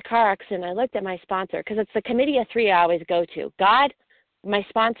after that car accident, I looked at my sponsor, because it's the committee of three I always go to. God, my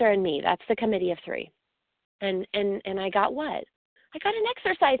sponsor, and me. That's the committee of three. And I got what? I got an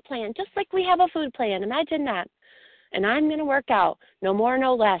exercise plan, just like we have a food plan. Imagine that. And I'm going to work out. No more,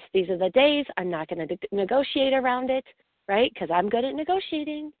 no less. These are the days. I'm not going to negotiate around it, right? Because I'm good at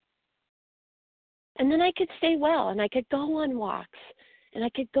negotiating. And then I could stay well, and I could go on walks, and I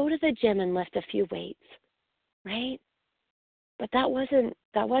could go to the gym and lift a few weights, right? But that wasn't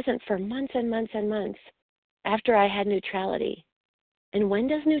for months and months and months after I had neutrality. And when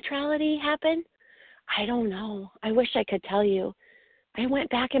does neutrality happen? I don't know. I wish I could tell you. I went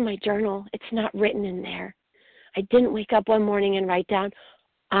back in my journal. It's not written in there. I didn't wake up one morning and write down,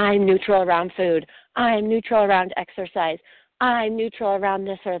 I'm neutral around food. I'm neutral around exercise. I'm neutral around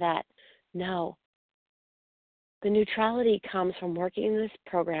this or that. No. The neutrality comes from working in this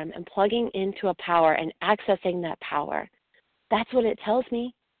program and plugging into a power and accessing that power. That's what it tells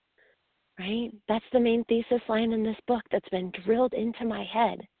me, right? That's the main thesis line in this book that's been drilled into my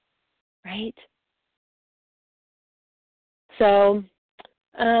head, right? So,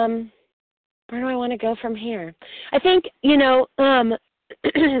 where do I want to go from here? I think, I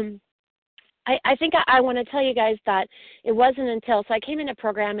think I want to tell you guys that it wasn't until, so I came into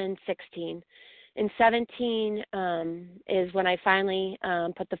program in 16. In 17 is when I finally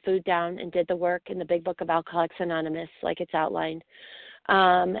put the food down and did the work in the Big Book of Alcoholics Anonymous, like it's outlined.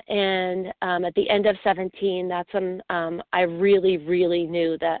 And at the end of 17, that's when I really, really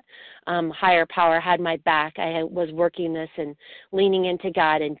knew that higher power had my back. I was working this and leaning into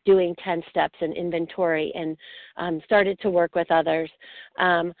God and doing 10 steps and inventory and started to work with others.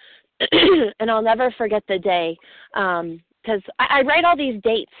 And I'll never forget the day. Because I write all these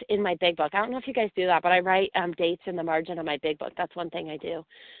dates in my Big Book. I don't know if you guys do that, but I write dates in the margin of my Big Book. That's one thing I do.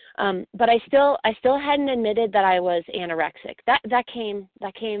 But I still hadn't admitted that I was anorexic. That came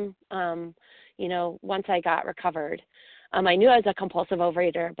once I got recovered. I knew I was a compulsive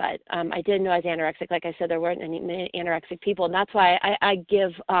overeater, but I didn't know I was anorexic. Like I said, there weren't any anorexic people, and that's why I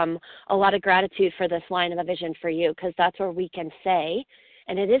give a lot of gratitude for this line of a vision for you, because that's where we can say,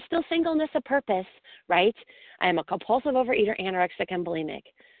 and it is still singleness of purpose, right? I am a compulsive overeater, anorexic, and bulimic.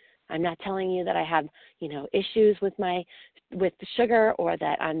 I'm not telling you that I have, issues with sugar or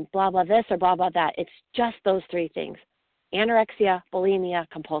that I'm blah, blah this or blah, blah that. It's just those three things. Anorexia, bulimia,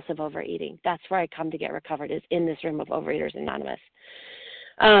 compulsive overeating. That's where I come to get recovered, is in this room of Overeaters Anonymous.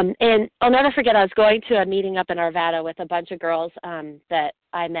 And I'll never forget, I was going to a meeting up in Arvada with a bunch of girls that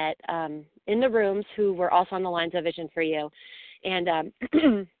I met in the rooms who were also on the lines of Vision for You. And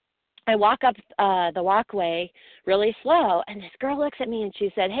I walk up the walkway really slow, and this girl looks at me and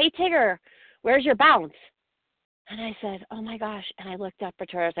she said, "Hey, Tigger, where's your bounce?" And I said, "Oh, my gosh." And I looked up at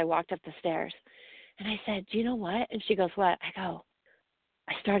her as I walked up the stairs. And I said, "Do you know what?" And she goes, "What?" I go,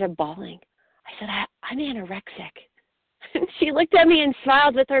 I started bawling. I said, I'm anorexic. And she looked at me and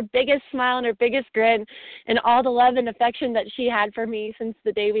smiled with her biggest smile and her biggest grin and all the love and affection that she had for me since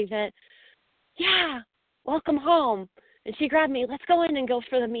the day we met. "Yeah, welcome home." And she grabbed me, "Let's go in and go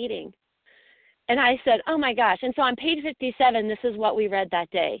for the meeting." And I said, "Oh, my gosh." And so on page 57, this is what we read that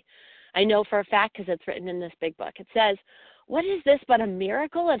day. I know for a fact because it's written in this Big Book. It says, "What is this but a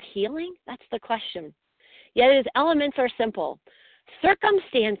miracle of healing?" That's the question. "Yet his elements are simple.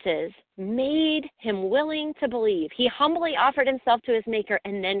 Circumstances made him willing to believe. He humbly offered himself to his Maker,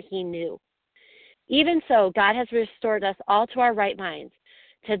 and then he knew. Even so, God has restored us all to our right minds.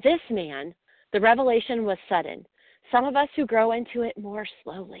 To this man, the revelation was sudden. Some of us who grow into it more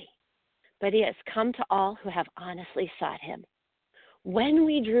slowly. But he has come to all who have honestly sought him. When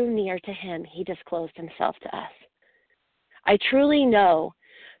we drew near to him, he disclosed himself to us. I truly know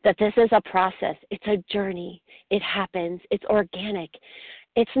that this is a process. It's a journey. It happens. It's organic.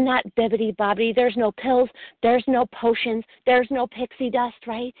 It's not bibbity-bobbity. There's no pills. There's no potions. There's no pixie dust,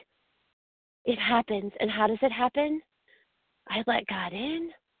 right? It happens. And how does it happen? I let God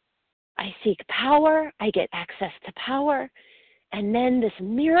in. I seek power. I get access to power. And then this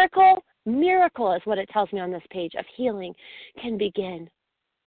miracle is what it tells me on this page, of healing can begin.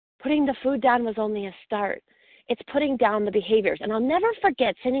 Putting the food down was only a start. It's putting down the behaviors. And I'll never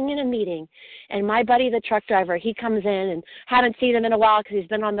forget sitting in a meeting, and my buddy, the truck driver, he comes in, and haven't seen him in a while because he's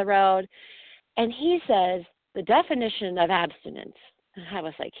been on the road, and he says, the definition of abstinence. And I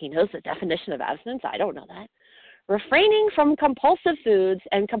was like, he knows the definition of abstinence? I don't know that. Refraining from compulsive foods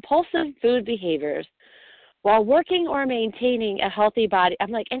and compulsive food behaviors while working or maintaining a healthy body.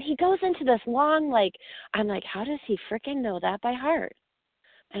 I'm like, and he goes into this long, I'm like, how does he frickin' know that by heart?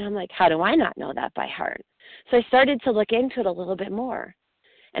 And I'm like, how do I not know that by heart? So I started to look into it a little bit more.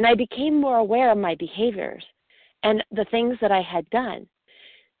 And I became more aware of my behaviors and the things that I had done.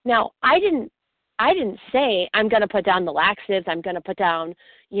 Now, I didn't say, I'm going to put down the laxatives, I'm going to put down,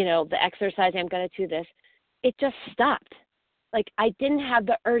 the exercise, I'm going to do this. It just stopped. Like I didn't have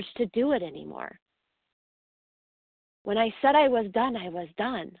the urge to do it anymore. When I said I was done, I was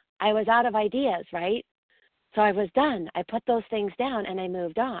done. I was out of ideas, right? So I was done. I put those things down and I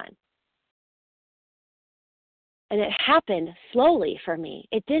moved on. And it happened slowly for me.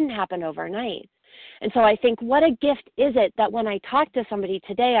 It didn't happen overnight. And so I think, what a gift is it that when I talk to somebody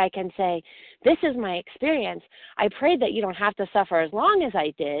today, I can say, this is my experience. I pray that you don't have to suffer as long as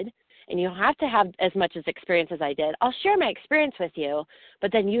I did, and you don't have to have as much as experience as I did. I'll share my experience with you,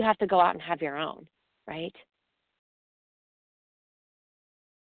 but then you have to go out and have your own, right?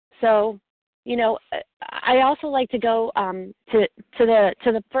 So, you know, I also like to go to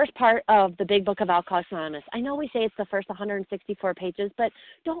the first part of the Big Book of Alcoholics Anonymous. I know we say it's the first 164 pages, but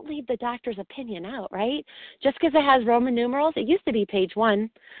don't leave the doctor's opinion out, right? Just because it has Roman numerals, it used to be page 1.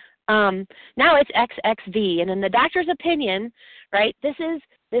 Now it's XXV, and in the doctor's opinion, right? This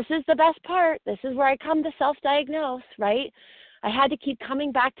is the best part. This is where I come to self-diagnose, right? I had to keep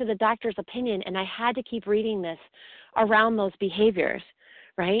coming back to the doctor's opinion, and I had to keep reading this around those behaviors,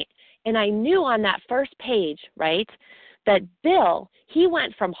 right? And I knew on that first page, right, that Bill, he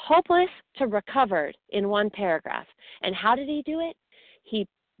went from hopeless to recovered in one paragraph. And how did he do it?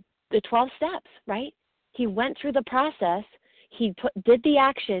 The 12 steps, right? He went through the process. He did the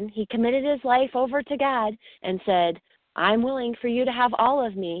action. He committed his life over to God and said, I'm willing for you to have all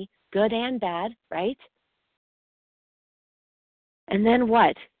of me, good and bad, right? And then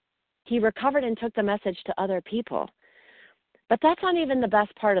what? He recovered and took the message to other people. But that's not even the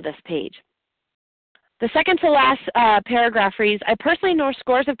best part of this page. The second to last paragraph reads, I personally know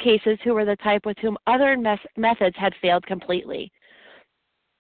scores of cases who were the type with whom other methods had failed completely.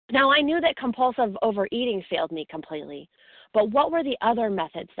 Now, I knew that compulsive overeating failed me completely, but what were the other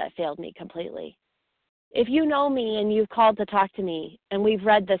methods that failed me completely? If you know me and you've called to talk to me and we've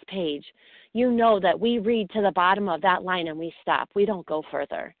read this page, you know that we read to the bottom of that line and we stop. We don't go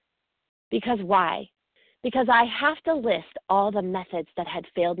further. Because why? Because I have to list all the methods that had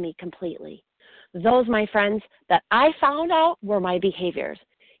failed me completely. Those, my friends, that I found out were my behaviors.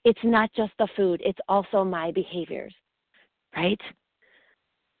 It's not just the food, it's also my behaviors, right?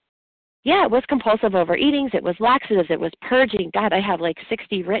 Yeah, it was compulsive overeatings, it was laxatives, it was purging. God, I have like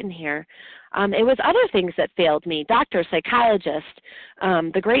 60 written here. It was other things that failed me, doctor, psychologist,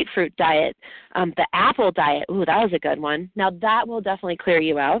 the grapefruit diet, the apple diet. Ooh, that was a good one. Now that will definitely clear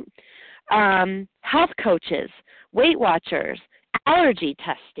you out. Health coaches, Weight Watchers, allergy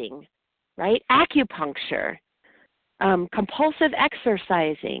testing, right? Acupuncture, compulsive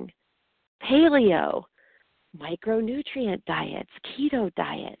exercising, paleo, micronutrient diets, keto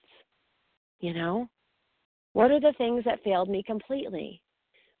diets. You know, what are the things that failed me completely?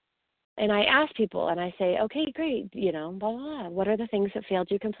 And I ask people and I say, okay, great, you know, blah, blah, blah. What are the things that failed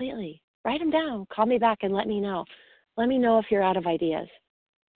you completely? Write them down. Call me back and let me know. Let me know if you're out of ideas.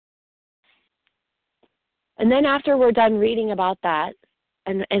 And then after we're done reading about that,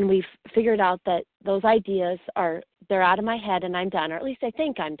 and we've figured out that those ideas they're out of my head and I'm done, or at least I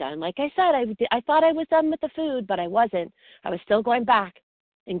think I'm done. Like I said, I thought I was done with the food, but I wasn't. I was still going back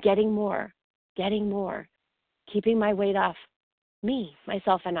and getting more, keeping my weight off. Me,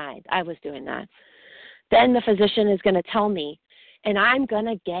 myself, and I was doing that. Then the physician is going to tell me, and I'm going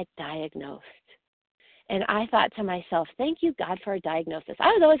to get diagnosed. And I thought to myself, thank you, God, for a diagnosis. I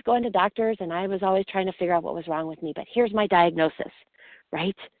was always going to doctors, and I was always trying to figure out what was wrong with me. But here's my diagnosis,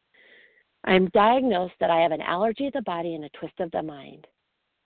 right? I'm diagnosed that I have an allergy of the body and a twist of the mind.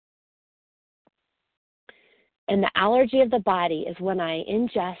 And the allergy of the body is when I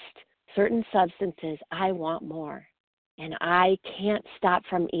ingest certain substances, I want more. And I can't stop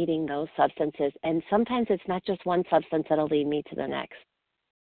from eating those substances. And sometimes it's not just one substance that'll lead me to the next.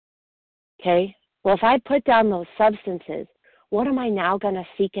 Okay? Well, if I put down those substances, what am I now going to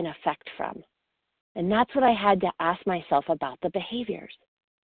seek an effect from? And that's what I had to ask myself about the behaviors,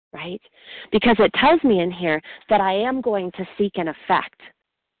 right? Because it tells me in here that I am going to seek an effect,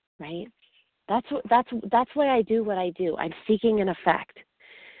 right? That's why I do what I do. I'm seeking an effect.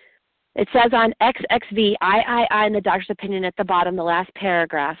 It says on XXV, I in the doctor's opinion at the bottom, the last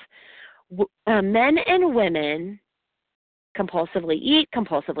paragraph, men and women compulsively eat,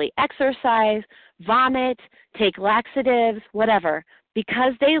 compulsively exercise, vomit, take laxatives, whatever,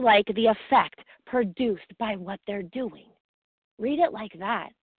 because they like the effect produced by what they're doing. Read it like that,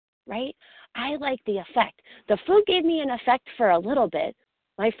 right? I like the effect. The food gave me an effect for a little bit.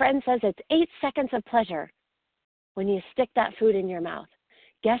 My friend says it's 8 seconds of pleasure when you stick that food in your mouth.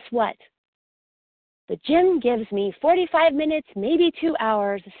 Guess what? The gym gives me 45 minutes, maybe 2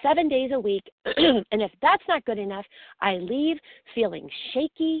 hours, 7 days a week. And if that's not good enough, I leave feeling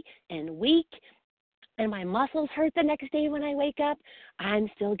shaky and weak and my muscles hurt the next day when I wake up, I'm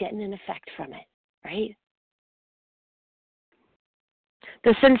still getting an effect from it, right?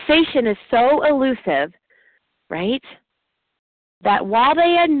 The sensation is so elusive, right, that while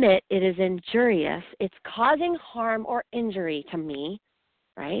they admit it is injurious, it's causing harm or injury to me,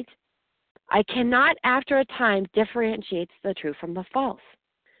 right, I cannot, after a time, differentiate the true from the false.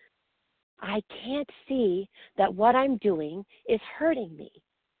 I can't see that what I'm doing is hurting me.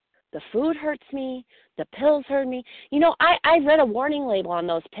 The food hurts me. The pills hurt me. You know, I read a warning label on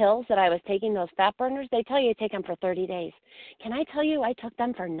those pills that I was taking, those fat burners. They tell you to take them for 30 days. Can I tell you I took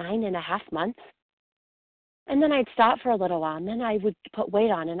them for 9.5 months? And then I'd stop for a little while, and then I would put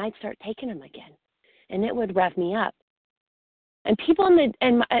weight on, and I'd start taking them again. And it would rev me up. And people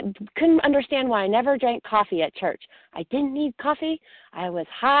couldn't understand why I never drank coffee at church. I didn't need coffee. I was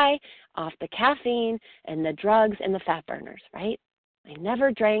high off the caffeine and the drugs and the fat burners, right? I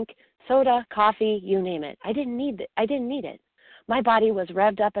never drank soda, coffee, you name it. I didn't need it. My body was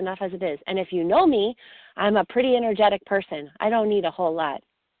revved up enough as it is. And if you know me, I'm a pretty energetic person. I don't need a whole lot.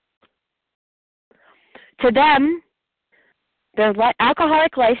 To them, their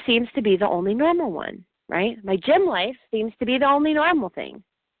alcoholic life seems to be the only normal one, right? My gym life seems to be the only normal thing.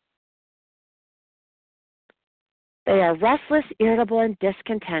 They are restless, irritable, and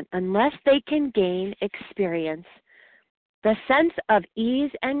discontent unless they can gain experience the sense of ease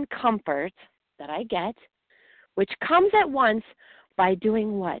and comfort that I get, which comes at once by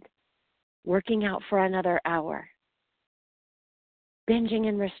doing what? Working out for another hour, binging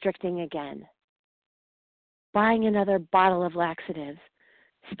and restricting again, buying another bottle of laxatives,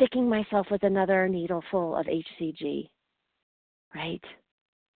 sticking myself with another needle full of HCG, right?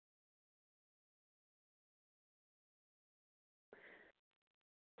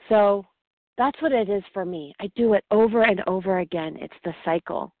 So that's what it is for me. I do it over and over again. It's the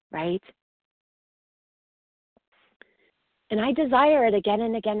cycle, right? And I desire it again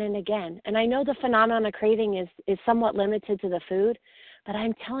and again and again. And I know the phenomenon of craving is somewhat limited to the food, but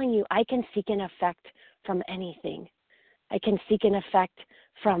I'm telling you, I can seek an effect from anything. I can seek an effect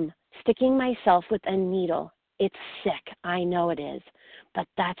from sticking myself with a needle. It's sick. I know it is, but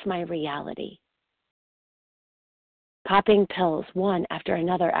that's my reality. Popping pills one after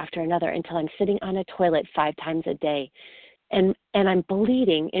another until I'm sitting on a toilet 5 times a day. And I'm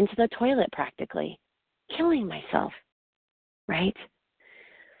bleeding into the toilet practically, killing myself, right?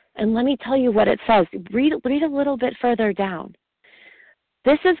 And let me tell you what it says. Read a little bit further down.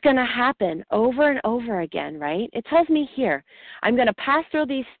 This is going to happen over and over again, right? It tells me here, I'm going to pass through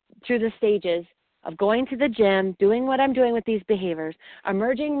the stages of going to the gym, doing what I'm doing with these behaviors,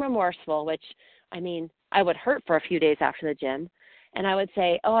 emerging remorseful, which, I mean, I would hurt for a few days after the gym, and I would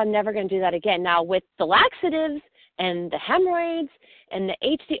say, oh, I'm never going to do that again. Now, with the laxatives and the hemorrhoids and the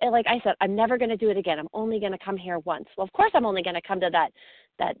HD, like I said, I'm never going to do it again. I'm only going to come here once. Well, of course I'm only going to come to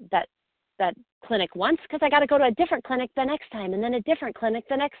that clinic once because I got to go to a different clinic the next time and then a different clinic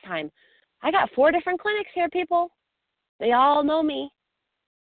the next time. I got 4 different clinics here, people. They all know me.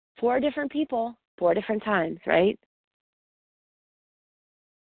 4 different people, 4 different times, right?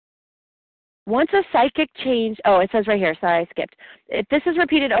 Once a psychic change, it says right here, sorry, I skipped. If this is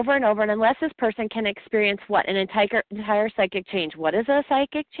repeated over and over, and unless this person can experience what? An entire psychic change. What is a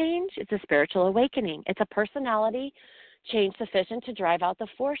psychic change? It's a spiritual awakening. It's a personality change sufficient to drive out the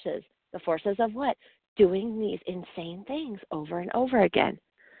forces. The forces of what? Doing these insane things over and over again.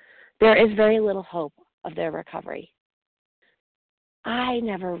 There is very little hope of their recovery. I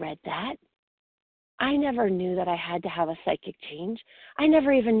never read that. I never knew that I had to have a psychic change. I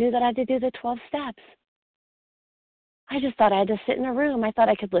never even knew that I had to do the 12 steps. I just thought I had to sit in a room. I thought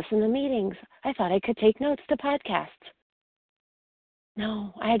I could listen to meetings. I thought I could take notes to podcasts.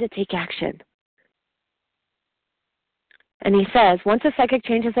 No, I had to take action. And he says, once a psychic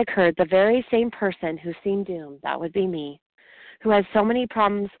change has occurred, the very same person who seemed doomed, that would be me, who has so many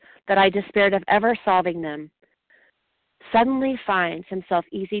problems that I despaired of ever solving them, suddenly finds himself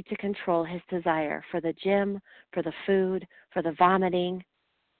easy to control his desire for the gym, for the food, for the vomiting.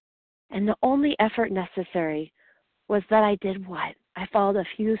 And the only effort necessary was that I did what? I followed a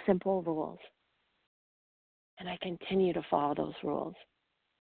few simple rules. And I continue to follow those rules.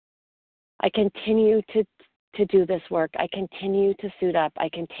 I continue to do this work. I continue to suit up. I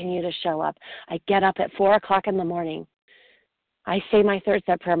continue to show up. I get up at 4 o'clock in the morning. I say my 3rd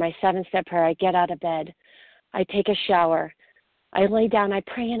step prayer, my 7th step prayer. I get out of bed. I take a shower. I lay down. I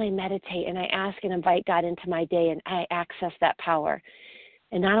pray and I meditate and I ask and invite God into my day and I access that power.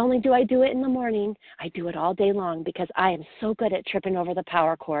 And not only do I do it in the morning, I do it all day long because I am so good at tripping over the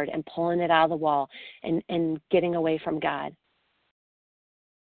power cord and pulling it out of the wall and getting away from God.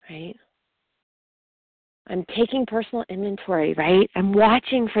 Right? I'm taking personal inventory, right? I'm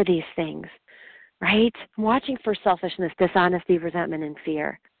watching for these things, right? I'm watching for selfishness, dishonesty, resentment, and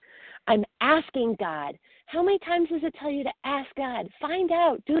fear. I'm asking God. How many times does it tell you to ask God? Find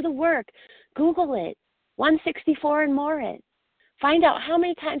out. Do the work. Google it. 164 and more it. Find out how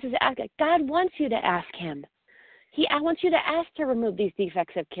many times does it ask God. God wants you to ask Him. I wants you to ask to remove these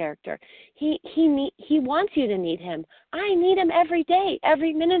defects of character. He wants you to need Him. I need Him every day,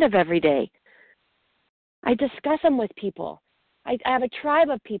 every minute of every day. I discuss Him with people. I have a tribe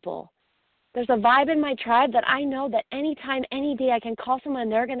of people. There's a vibe in my tribe that I know that anytime, any day I can call someone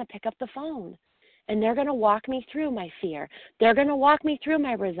and they're going to pick up the phone. And they're going to walk me through my fear. They're going to walk me through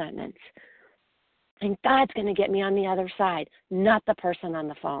my resentments. And God's going to get me on the other side, not the person on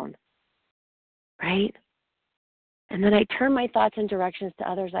the phone. Right? And then I turn my thoughts and directions to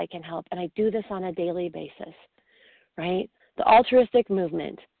others I can help. And I do this on a daily basis. Right? The altruistic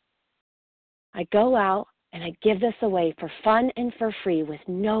movement. I go out and I give this away for fun and for free with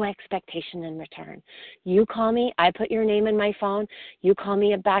no expectation in return. You call me, I put your name in my phone. You call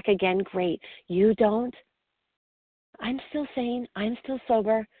me back again, great. You don't. I'm still sane. I'm still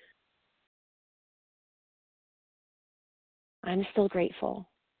sober. I'm still grateful.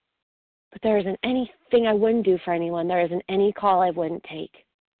 But there isn't anything I wouldn't do for anyone. There isn't any call I wouldn't take.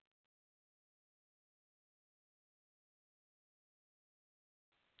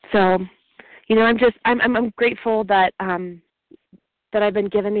 So, I'm grateful that that I've been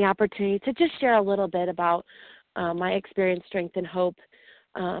given the opportunity to just share a little bit about my experience, strength, and hope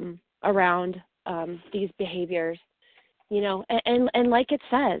around these behaviors. And like it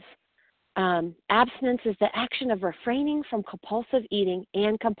says, abstinence is the action of refraining from compulsive eating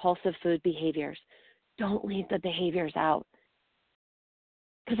and compulsive food behaviors. Don't leave the behaviors out.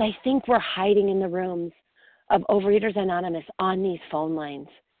 Because I think we're hiding in the rooms of Overeaters Anonymous on these phone lines,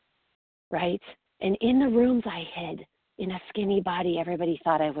 right? And in the rooms I hid, in a skinny body, everybody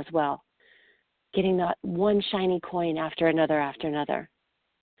thought I was well, getting that one shiny coin after another after another.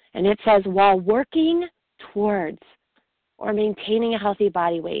 And it says, while working towards or maintaining a healthy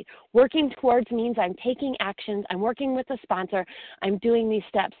body weight. Working towards means I'm taking actions, I'm working with a sponsor, I'm doing these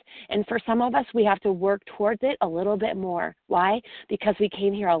steps. And for some of us, we have to work towards it a little bit more. Why? Because we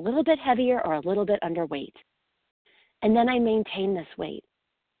came here a little bit heavier or a little bit underweight. And then I maintain this weight.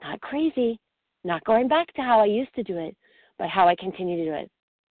 Not crazy, not going back to how I used to do it, but how I continue to do it.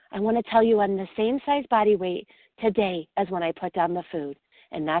 I want to tell you I'm the same size body weight today as when I put down the food,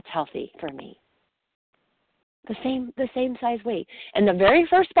 and that's healthy for me. The same size weight. And the very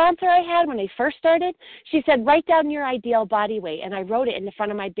first sponsor I had when I first started, she said, write down your ideal body weight. And I wrote it in the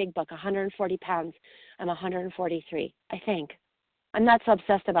front of my big book, 140 pounds. I'm 143, I think. I'm not so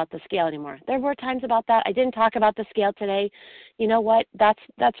obsessed about the scale anymore. There were times about that. I didn't talk about the scale today. You know what?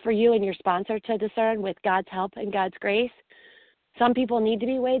 That's for you and your sponsor to discern with God's help and God's grace. Some people need to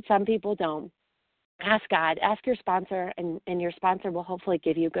be weighed, some people don't. Ask God, ask your sponsor, and your sponsor will hopefully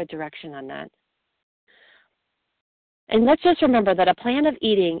give you good direction on that. And let's just remember that a plan of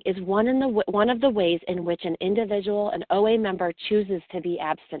eating is one of the ways in which an individual, an OA member, chooses to be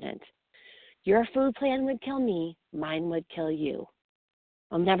abstinent. Your food plan would kill me, mine would kill you.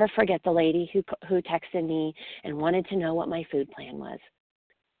 I'll never forget the lady who texted me and wanted to know what my food plan was.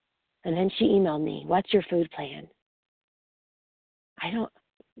 And then she emailed me, what's your food plan?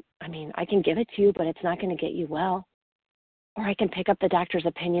 I can give it to you, but it's not going to get you well. Or I can pick up the doctor's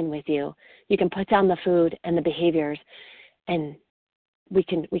opinion with you. You can put down the food and the behaviors, and we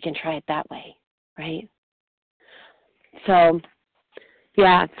can try it that way, right? So,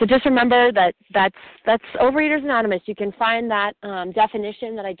 yeah. So just remember that's Overeaters Anonymous. You can find that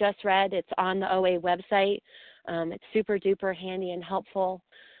definition that I just read. It's on the OA website. It's super duper handy and helpful.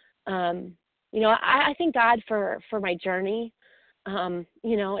 I thank God for my journey.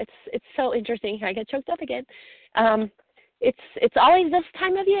 It's so interesting. Here I get choked up again. It's always this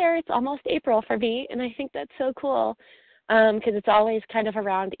time of year. It's almost April for me, and I think that's so cool because it's always kind of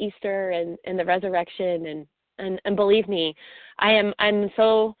around Easter and the resurrection and believe me, I'm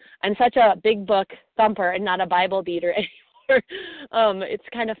such a big book thumper and not a Bible beater anymore. It's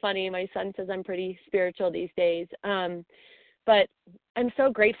kind of funny. My son says I'm pretty spiritual these days, but I'm so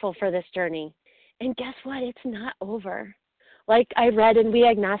grateful for this journey. And guess what? It's not over. Like I read in We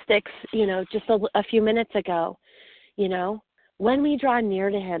Agnostics, just a few minutes ago. When we draw near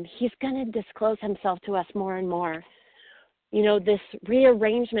to him, he's going to disclose himself to us more and more. This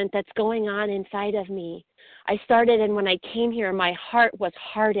rearrangement that's going on inside of me. I started, and when I came here, my heart was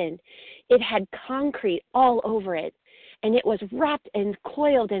hardened. It had concrete all over it, and it was wrapped and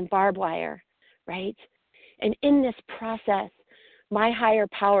coiled in barbed wire, right? And in this process, my higher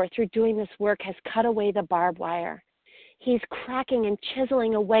power, through doing this work, has cut away the barbed wire. He's cracking and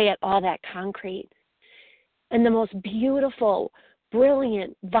chiseling away at all that concrete. And the most beautiful,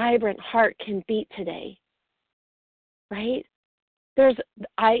 brilliant, vibrant heart can beat today. Right?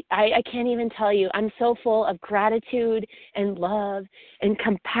 I can't even tell you. I'm so full of gratitude and love and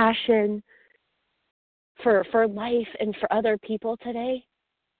compassion for life and for other people today.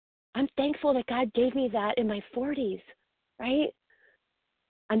 I'm thankful that God gave me that in my 40s, right?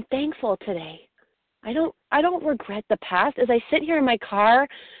 I'm thankful today. I don't regret the past. As I sit here in my car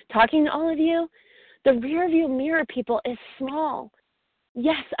talking to all of you, the rear view mirror, people, is small.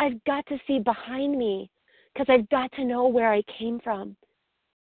 Yes, I've got to see behind me because I've got to know where I came from.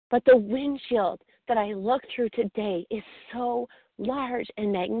 But the windshield that I look through today is so large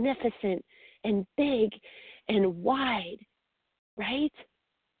and magnificent and big and wide, right?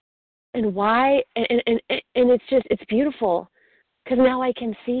 And why? And it's beautiful because now I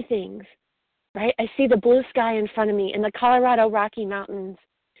can see things, right? I see the blue sky in front of me and the Colorado Rocky Mountains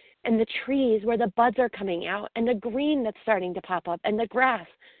and the trees where the buds are coming out and the green that's starting to pop up and the grass.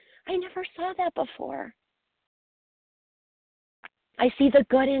 I never saw that before. I see the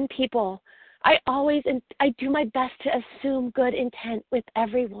good in people. I do my best to assume good intent with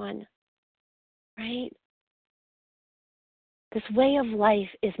everyone, right? This way of life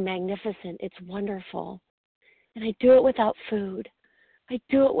is magnificent. It's wonderful. And I do it without food. I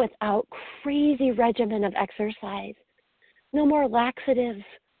do it without crazy regimen of exercise. No more laxatives.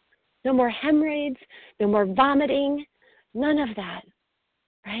 No more hemorrhoids. No more vomiting. None of that,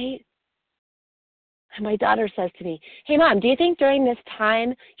 right? And my daughter says to me, hey, Mom, do you think during this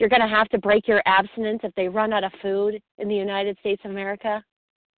time you're going to have to break your abstinence if they run out of food in the United States of America?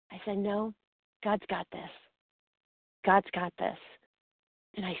 I said, no, God's got this. God's got this.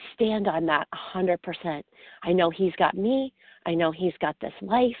 And I stand on that 100%. I know He's got me. I know He's got this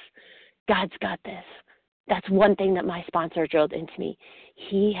life. God's got this. That's one thing that my sponsor drilled into me.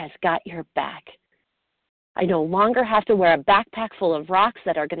 He has got your back. I no longer have to wear a backpack full of rocks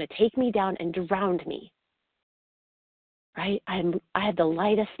that are going to take me down and drown me. Right? I have the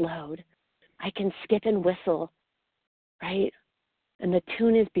lightest load. I can skip and whistle. Right? And the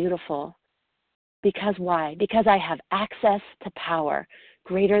tune is beautiful. Because why? Because I have access to power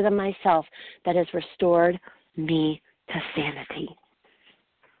greater than myself that has restored me to sanity.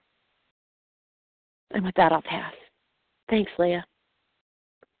 And with that, I'll pass. Thanks, Leah.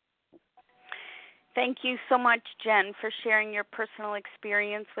 Thank you so much, Jenn, for sharing your personal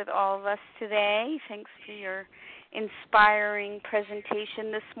experience with all of us today. Thanks for your inspiring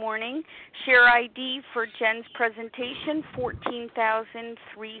presentation this morning. Share ID for Jenn's presentation,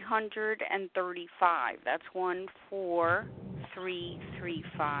 14,335. That's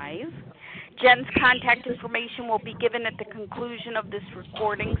 14335. Jenn's contact information will be given at the conclusion of this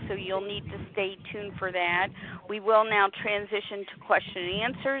recording, so you'll need to stay tuned for that. We will now transition to question and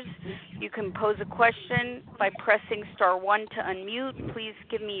answers. You can pose a question by pressing *1 to unmute. Please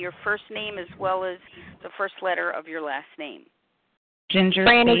give me your first name as well as the first letter of your last name. Ginger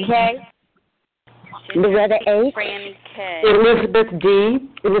Franny C. K. Loretta H. Franny K. Elizabeth D.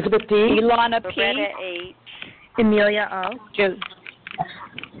 Ilana P. Loretta H. Emilia O.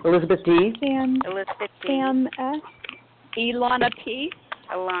 Elizabeth D. Elizabeth D. Sam S. Ilana P.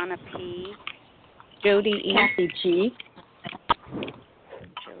 Alana P. Jody E. Kathy G.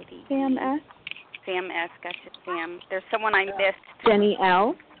 Jody Sam E. S. Sam S. Gotcha, Sam. There's someone I missed. Jenny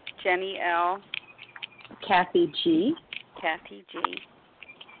L. Jenny L. Kathy G. Kathy G.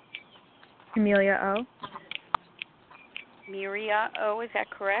 Amelia O. Miria O. Is that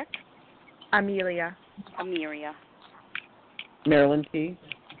correct? Amelia. Amiria. Marilyn T.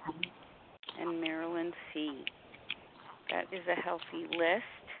 And Marilyn C. That is a healthy list.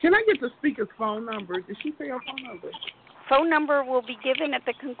 Can I get the speaker's phone number? Did she say her phone number? Phone number will be given at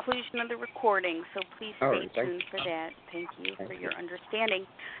the conclusion of the recording, so please All stay right, tuned for that. Thank you for your understanding.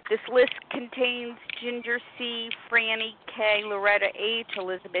 This list contains Ginger C., Franny K., Loretta H.,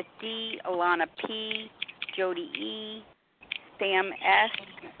 Elizabeth D., Alana P., Jody E., Sam S.,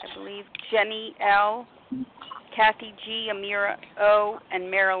 I believe, Jenny L., Kathy G., Amira O., and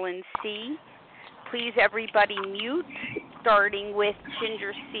Marilyn C. Please, everybody, mute, starting with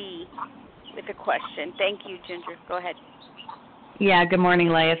Ginger C. with a question. Thank you, Ginger. Go ahead. Yeah, good morning,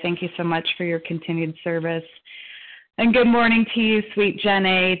 Leah. Thank you so much for your continued service. And good morning to you, sweet Jenn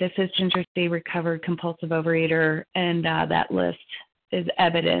A. This is Ginger C., recovered compulsive overeater, and that list is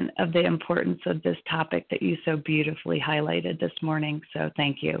evident of the importance of this topic that you so beautifully highlighted this morning, so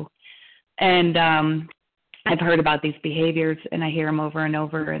thank you. And I've heard about these behaviors, and I hear them over and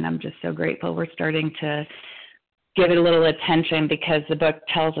over, and I'm just so grateful we're starting to give it a little attention, because the book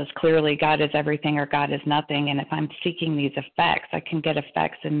tells us clearly God is everything or God is nothing. And if I'm seeking these effects, I can get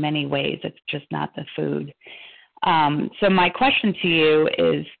effects in many ways. It's just not the food. So my question to you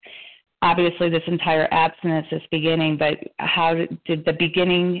is, obviously this entire abstinence is beginning, but how did the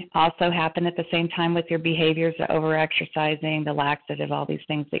beginning also happen at the same time with your behaviors, the over-exercising, the laxative, all these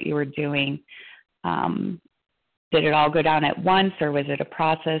things that you were doing? Did it all go down at once, or was it a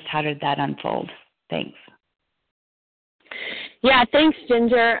process? How did that unfold? Thanks. Yeah, thanks,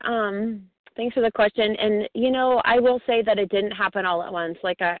 Ginger. Thanks for the question. And, I will say that it didn't happen all at once.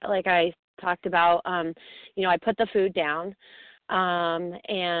 Like I talked about, I put the food down,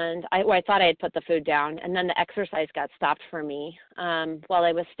 and I thought I had put the food down, and then the exercise got stopped for me while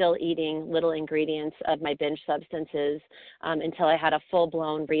I was still eating little ingredients of my binge substances until I had a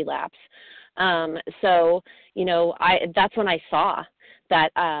full-blown relapse. So, that's when I saw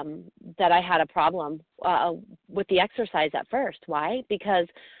that I had a problem with the exercise at first. Why? Because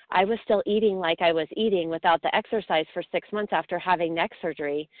I was still eating like I was eating without the exercise for 6 months after having neck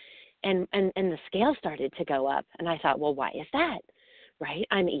surgery, and the scale started to go up. And I thought, well, why is that? Right?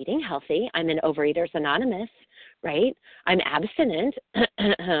 I'm eating healthy. I'm in Overeaters Anonymous, right? I'm abstinent.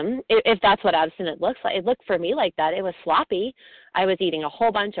 If that's what abstinent looks like. It looked for me like that. It was sloppy. I was eating a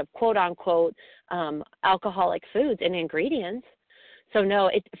whole bunch of quote-unquote alcoholic foods and ingredients. So no,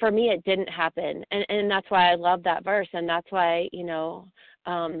 for me it didn't happen, and that's why I love that verse, and that's why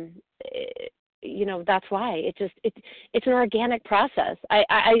that's why it's an organic process.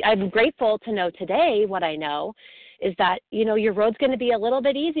 I'm grateful to know today what I know is that your road's going to be a little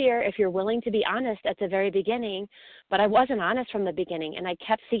bit easier if you're willing to be honest at the very beginning. But I wasn't honest from the beginning, and I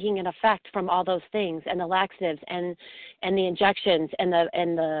kept seeking an effect from all those things, and the laxatives and the injections and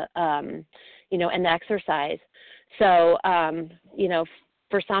the exercise. So,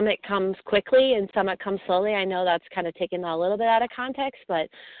 for some it comes quickly and some it comes slowly. I know that's kind of taken a little bit out of context, but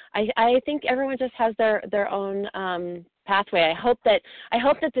I think everyone just has their own pathway. I hope that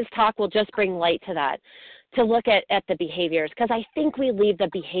this talk will just bring light to that, to look at the behaviors, because I think we leave the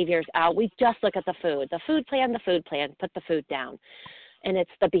behaviors out. We just look at the food plan, put the food down. And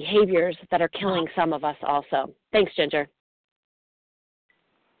it's the behaviors that are killing some of us also. Thanks, Ginger.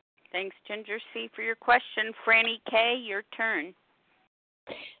 Thanks, Ginger C., for your question. Franny K., your turn.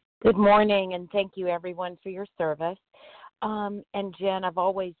 Good morning, and thank you, everyone, for your service. And Jen, I've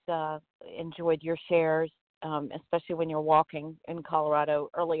always enjoyed your shares, especially when you're walking in Colorado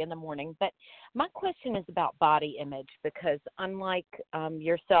early in the morning. But my question is about body image, because unlike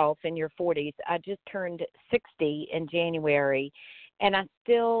yourself in your 40s, I just turned 60 in January, and I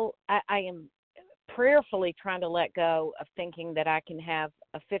am prayerfully trying to let go of thinking that I can have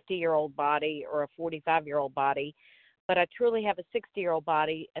a 50-year-old body or a 45-year-old body, but I truly have a 60-year-old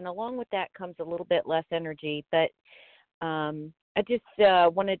body, and along with that comes a little bit less energy. But I just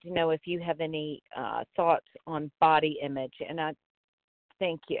wanted to know if you have any thoughts on body image, and I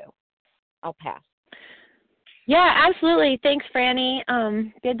thank you. I'll pass. Yeah, absolutely. Thanks, Franny.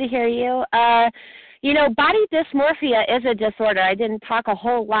 Good to hear you. Body dysmorphia is a disorder. I didn't talk a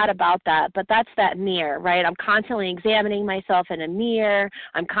whole lot about that, but that's that mirror, right? I'm constantly examining myself in a mirror.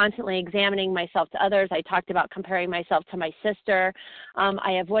 I'm constantly examining myself to others. I talked about comparing myself to my sister.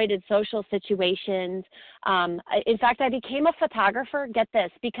 I avoided social situations. In fact, I became a photographer, get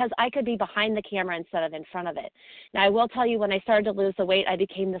this, because I could be behind the camera instead of in front of it. Now, I will tell you, when I started to lose the weight, I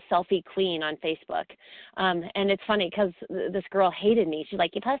became the selfie queen on Facebook. And it's funny because this girl hated me. She's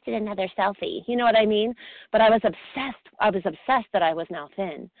like, you posted another selfie. You know what I mean? But I was obsessed. That I was now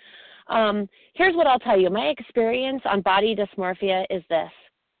thin. Here's what I'll tell you. My experience on body dysmorphia is this.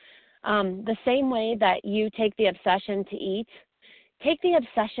 The same way that you take the obsession to eat, take the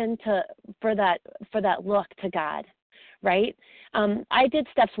obsession for that look to God, right? I did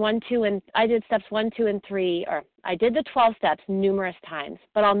steps 1, 2, and 3, or I did the 12 steps numerous times,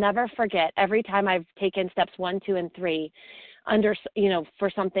 but I'll never forget every time I've taken steps 1, 2, and 3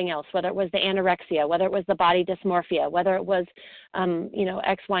 for something else, whether it was the anorexia, whether it was the body dysmorphia, whether it was,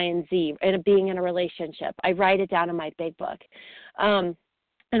 X, Y, and Z, and being in a relationship. I write it down in my big book. And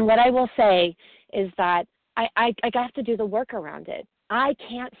what I will say is that I have to do the work around it. I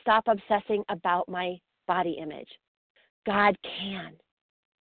can't stop obsessing about my body image. God can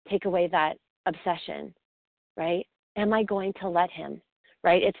take away that obsession, right? Am I going to let him?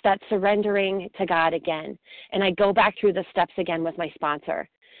 Right? It's that surrendering to God again. And I go back through the steps again with my sponsor.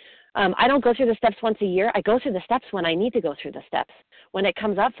 I don't go through the steps once a year. I go through the steps when I need to go through the steps, when it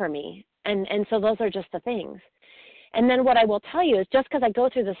comes up for me. And so those are just the things. And then what I will tell you is, just because I go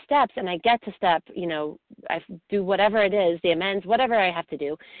through the steps and I get to step, I do whatever it is, the amends, whatever I have to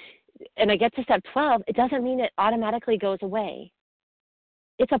do, and I get to step 12, it doesn't mean it automatically goes away.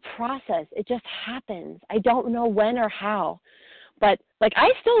 It's a process. It just happens. I don't know when or how. But, like, I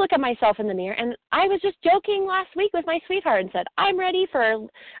still look at myself in the mirror, and I was just joking last week with my sweetheart and said, I'm ready for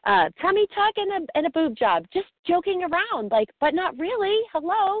a tummy tuck and a boob job. Just joking around, like, but not really.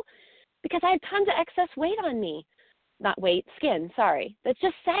 Hello? Because I have tons of excess weight on me. Not weight, skin, sorry. That's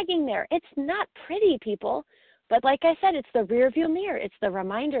just sagging there. It's not pretty, people. But like I said, it's the rearview mirror. It's the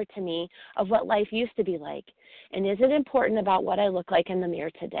reminder to me of what life used to be like. And is it important about what I look like in the mirror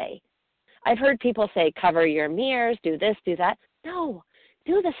today? I've heard people say, cover your mirrors, do this, do that. No,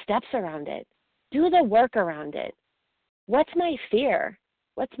 do the steps around it. Do the work around it. What's my fear?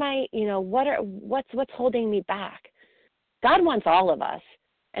 What's my, what's holding me back? God wants all of us.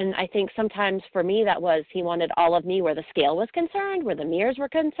 And I think sometimes for me that was he wanted all of me where the scale was concerned, where the mirrors were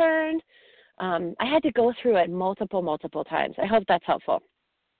concerned. I had to go through it multiple times. I hope that's helpful.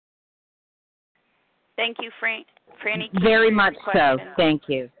 Thank you, Franny. Very much so. Thank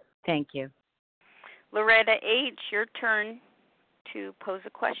you. Loretta H., your turn to pose a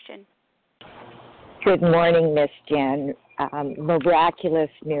question. Good morning, Miss Jenn. Miraculous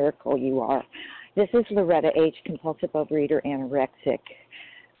miracle you are. This is Loretta H., compulsive overeater, anorexic,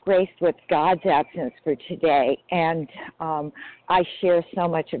 graced with God's absence for today. And I share so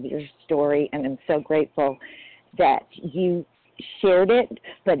much of your story, and I'm so grateful that you shared it.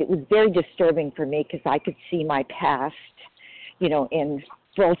 But it was very disturbing for me because I could see my past, in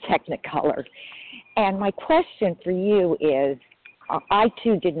full technicolor. And my question for you is, I,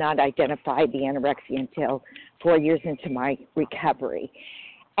 too, did not identify the anorexia until 4 years into my recovery.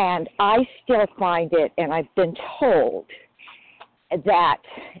 And I still find it, and I've been told that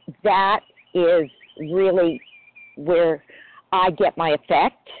is really where I get my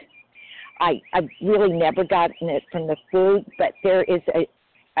effect. I've really never gotten it from the food, but there is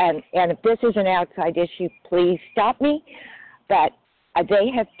and if this is an outside issue, please stop me, but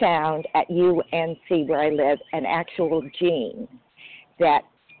they have found at UNC where I live an actual gene that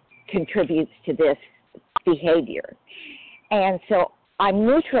contributes to this behavior. And so I'm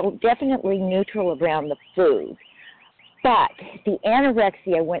neutral, definitely neutral around the food. But the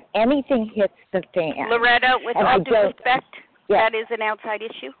anorexia, when anything hits the fan. Loretta, with all due respect, that is an outside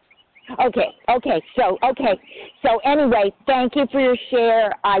issue. Okay. So anyway, thank you for your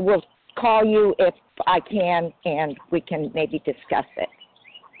share. I will call you if I can, and we can maybe discuss it.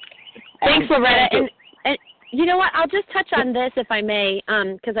 Thanks, Loretta. And you know what? I'll just touch on this, if I may,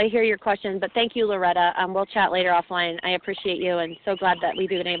 because I hear your question. But thank you, Loretta. We'll chat later offline. I appreciate you, and so glad that we've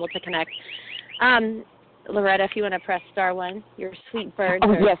been able to connect. Loretta, if you want to press star one, your sweet birds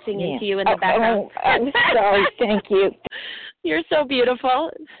are singing to you in the background. I'm sorry. Thank you. You're so beautiful.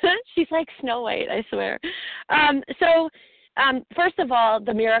 She's like Snow White, I swear. So first of all,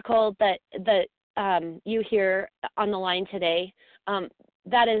 the miracle that you hear on the line today,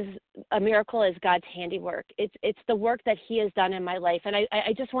 that is a miracle, is God's handiwork. It's the work that He has done in my life, and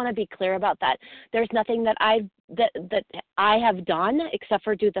I just want to be clear about that. There's nothing that I have done except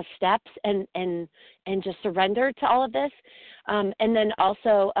for do the steps and just surrender to all of this. And then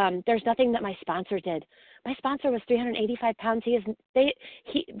also, there's nothing that my sponsor did. My sponsor was 385 pounds. The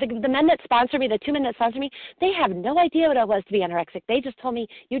men that sponsor me, the 2 men that sponsor me, they have no idea what it was to be anorexic. They just told me,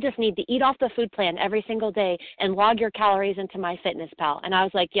 you just need to eat off the food plan every single day and log your calories into MyFitnessPal. And I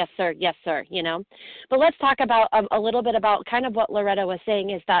was like, yes, sir, But let's talk about a little bit about kind of what Loretta was saying,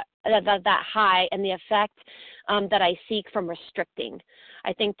 is that high and the effect that I seek from restricting.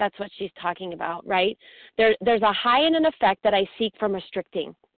 I think that's what she's talking about, right? There's a high and an effect that I seek from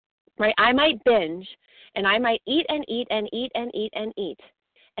restricting, right? I might binge, and I might eat and eat and eat and eat and eat.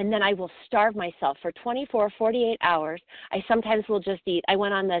 And then I will starve myself for 24, 48 hours. I sometimes will just eat. I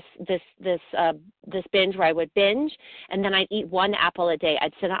went on this binge where I would binge, and then I'd eat 1 apple a day.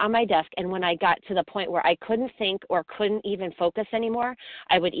 I'd sit on my desk, and when I got to the point where I couldn't think or couldn't even focus anymore,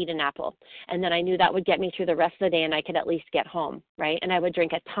 I would eat an apple. And then I knew that would get me through the rest of the day, and I could at least get home, right? And I would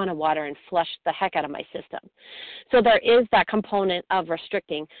drink a ton of water and flush the heck out of my system. So there is that component of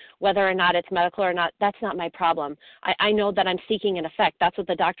restricting. Whether or not it's medical or not, that's not my problem. I know that I'm seeking an effect. That's what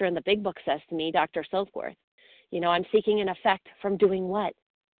the doctor in the big book says to me, Dr. Silkworth. I'm seeking an effect from doing what?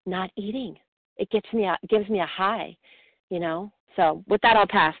 Not eating. It gives me a high, So with that, I'll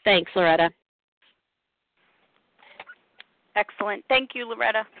pass. Thanks, Loretta. Excellent. Thank you,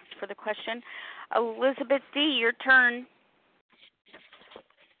 Loretta, for the question. Elizabeth D., your turn.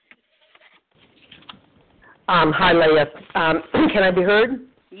 Hi, Leah. Can I be heard?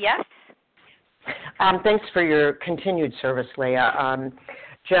 Yes. Thanks for your continued service, Leah.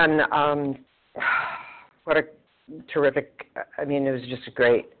 Jenn, what a terrific, it was just a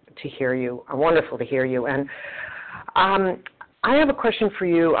great to hear you. Wonderful to hear you. And I have a question for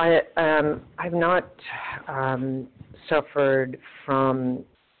you. I've not suffered from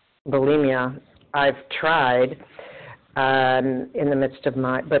bulimia. I've tried in the midst of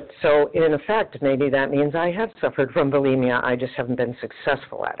but so in effect, maybe that means I have suffered from bulimia. I just haven't been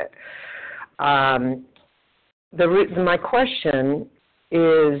successful at it. My question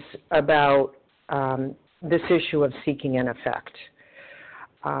is about this issue of seeking an effect.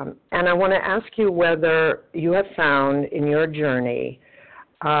 And I want to ask you whether you have found in your journey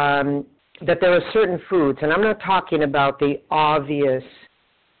that there are certain foods, and I'm not talking about the obvious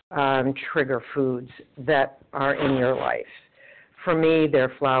trigger foods that are in your life. For me,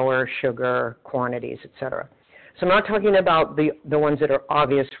 they're flour, sugar, quantities, etc. So I'm not talking about the ones that are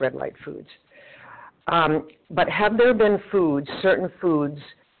obvious red light foods. But have there been foods, certain foods,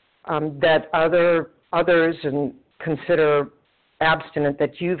 that others and consider abstinent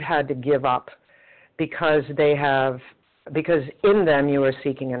that you've had to give up because in them you are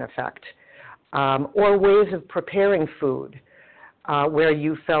seeking an effect, or ways of preparing food where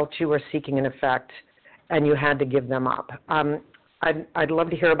you felt you were seeking an effect and you had to give them up? I'd love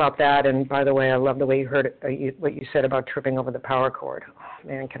to hear about that. And by the way, I love the way you heard what you said about tripping over the power cord. Oh,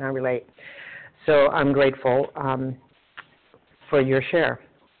 man, can I relate? So I'm grateful for your share.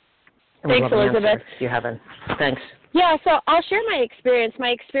 Thanks, Elizabeth. If you haven't. Thanks. Yeah, so I'll share my experience. My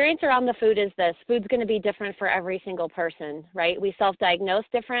experience around the food is this. Food's going to be different for every single person, right? We self-diagnose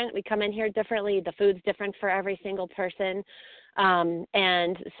different. We come in here differently. The food's different for every single person.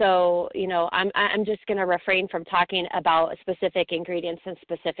 And so, I'm just going to refrain from talking about specific ingredients and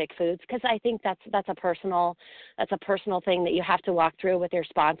specific foods because I think that's a personal thing that you have to walk through with your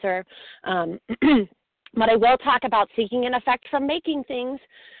sponsor. But I will talk about seeking an effect from making things.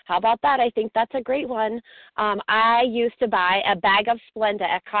 How about that? I think that's a great one. I used to buy a bag of Splenda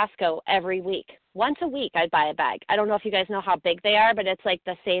at Costco every week. Once a week I'd buy a bag. I don't know if you guys know how big they are, but it's like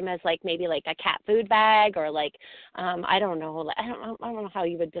the same as like maybe like a cat food bag or like I don't know how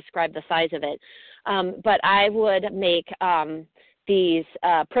you would describe the size of it. But I would make these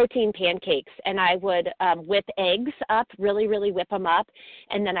protein pancakes, and I would whip eggs up, really, really whip them up,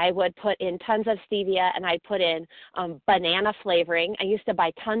 and then I would put in tons of stevia, and I'd put in banana flavoring. I used to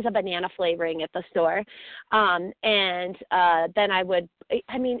buy tons of banana flavoring at the store, and then I would,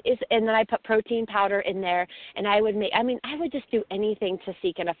 and then I put protein powder in there, and I would just do anything to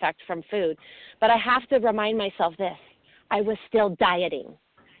seek an effect from food. But I have to remind myself this, I was still dieting,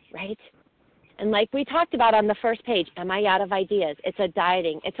 right? And like we talked about on the first page, am I out of ideas? It's a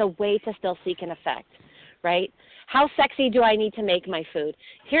dieting. It's a way to still seek an effect, right? How sexy do I need to make my food?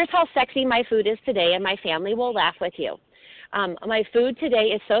 Here's how sexy my food is today, and my family will laugh with you. My food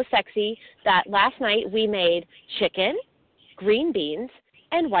today is so sexy that last night we made chicken, green beans,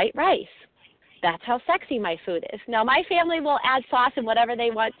 and white rice. That's how sexy my food is. Now, my family will add sauce and whatever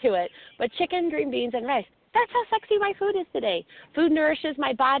they want to it, but chicken, green beans, and rice, that's how sexy my food is today. Food nourishes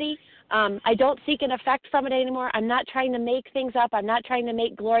my body. I don't seek an effect from it anymore. I'm not trying to make things up. I'm not trying to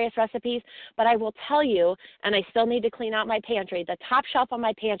make glorious recipes, but I will tell you, and I still need to clean out my pantry, the top shelf on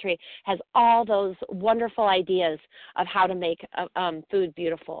my pantry has all those wonderful ideas of how to make food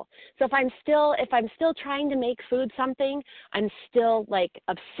beautiful. So if I'm still trying to make food something, I'm still like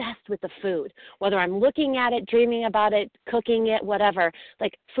obsessed with the food, whether I'm looking at it, dreaming about it, cooking it, whatever.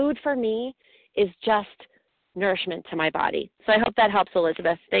 Like food for me is just nourishment to my body. So I hope that helps,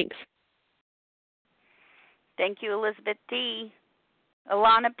 Elizabeth. Thanks. Thank you, Elizabeth D.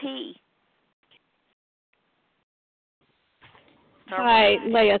 Alana P. Hi,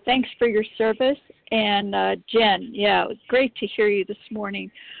 Leah. Thanks for your service. And Jen, yeah, it was great to hear you this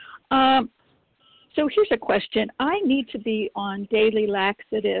morning. So here's a question. I need to be on daily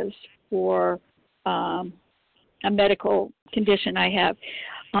laxatives for a medical condition I have,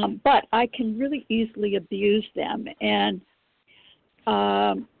 but I can really easily abuse them. And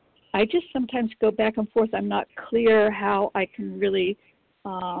I just sometimes go back and forth. I'm not clear how I can really,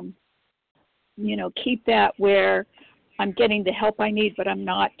 keep that where I'm getting the help I need, but I'm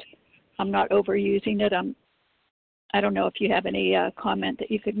not overusing it. I don't know if you have any comment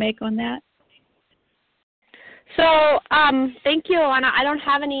that you could make on that. So, thank you, Alana. I don't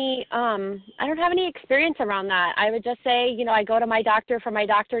have any experience around that. I would just say, I go to my doctor for my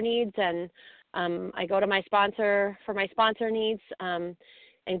doctor needs, and I go to my sponsor for my sponsor needs.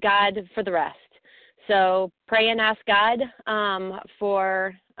 And God for the rest. So pray and ask God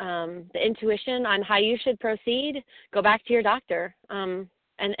for the intuition on how you should proceed. Go back to your doctor, and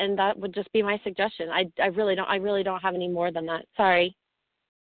that would just be my suggestion. I really don't have any more than that. Sorry.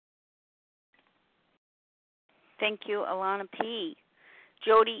 Thank you, Alana P.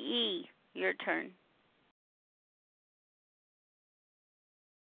 Jody E., your turn.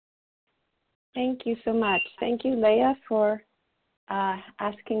 Thank you so much. Thank you, Leah, for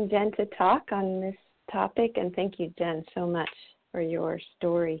asking Jenn to talk on this topic, and thank you, Jenn, so much for your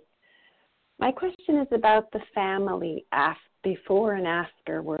story. My question is about the family before and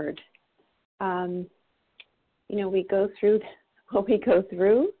afterward. We go through what we go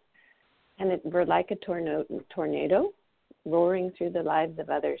through, and we're like a tornado roaring through the lives of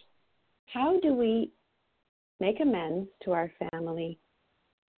others. How do we make amends to our family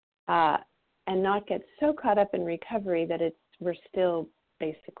and not get so caught up in recovery that we're still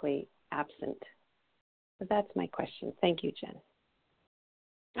basically absent? So that's my question. Thank you, Jenn.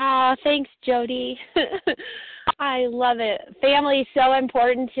 Oh, thanks, Jody. I love it. Family is so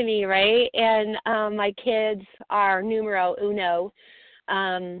important to me, right? And my kids are numero uno,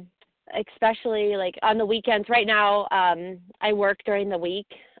 especially like on the weekends. Right now, I work during the week.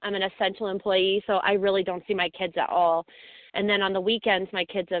 I'm an essential employee, so I really don't see my kids at all. And then on the weekends, my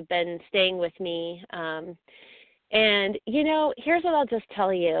kids have been staying with me. And, here's what I'll just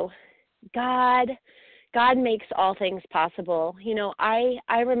tell you. God makes all things possible.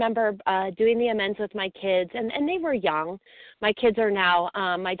 I remember doing the amends with my kids, and they were young. My kids are now,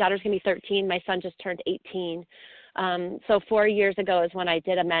 my daughter's going to be 13. My son just turned 18. So 4 years ago is when I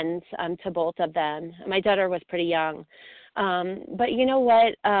did amends to both of them. My daughter was pretty young. But you know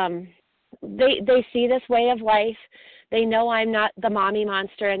what? They see this way of life. They know I'm not the mommy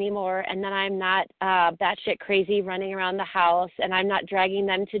monster anymore, and that I'm not batshit crazy running around the house, and I'm not dragging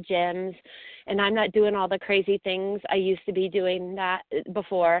them to gyms, and I'm not doing all the crazy things I used to be doing that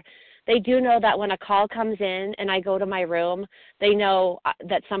before. They do know that when a call comes in and I go to my room, they know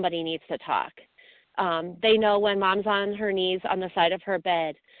that somebody needs to talk. They know when mom's on her knees on the side of her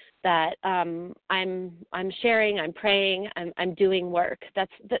bed that I'm sharing, I'm praying, I'm doing work.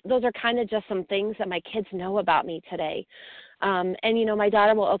 Those are kind of just some things that my kids know about me today. And my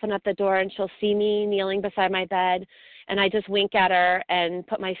daughter will open up the door and she'll see me kneeling beside my bed, and I just wink at her and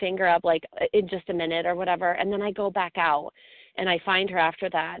put my finger up like in just a minute or whatever, and then I go back out and I find her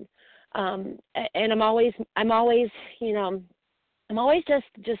after that. And I'm always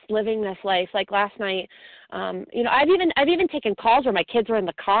just living this life. Like last night, I've even taken calls where my kids were in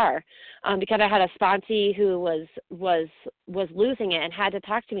the car because I had a sponsee who was losing it and had to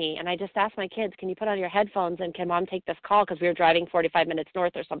talk to me. And I just asked my kids, can you put on your headphones and can mom take this call, because we were driving 45 minutes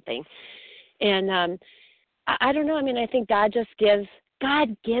north or something. And I don't know. I mean, I think God gives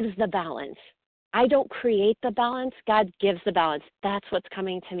the balance. I don't create the balance. God gives the balance. That's what's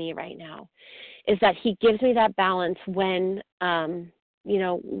coming to me right now, is that he gives me that balance when I'm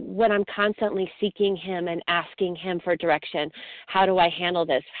constantly seeking him and asking him for direction. How do I handle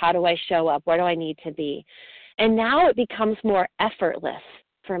this? How do I show up? Where do I need to be? And now it becomes more effortless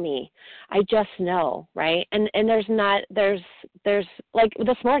for me. I just know, right? And there's like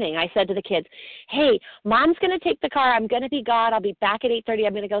this morning I said to the kids, hey, mom's going to take the car. I'm going to be gone. I'll be back at 8:30.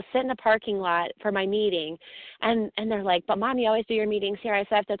 I'm going to go sit in the parking lot for my meeting. And they're like, but mom, you always do your meetings here. I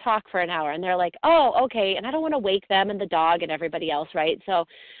said, I have to talk for an hour. And they're like, oh, okay. And I don't want to wake them and the dog and everybody else, right? So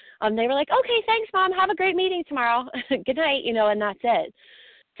they were like, okay, thanks, mom. Have a great meeting tomorrow. Good night, and that's it.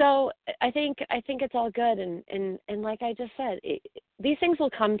 So I think it's all good, and like I just said, these things will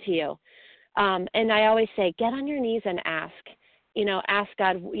come to you. And I always say, get on your knees and ask. Ask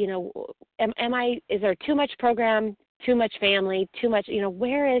God. Is there too much program, too much family, too much?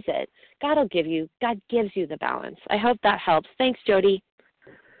 Where is it? God gives you the balance. I hope that helps. Thanks, Jody.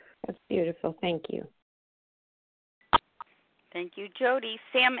 That's beautiful. Thank you. Thank you, Jody.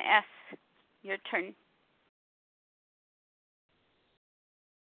 Sam S., your turn.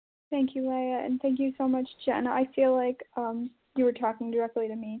 Thank you, Leah, and thank you so much, Jenna. I feel like you were talking directly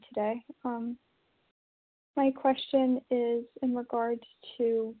to me today. My question is in regards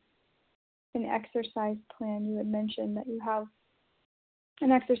to an exercise plan. You had mentioned that you have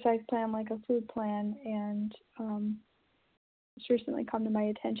an exercise plan like a food plan, and it's recently come to my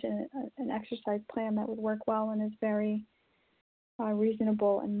attention an exercise plan that would work well and is very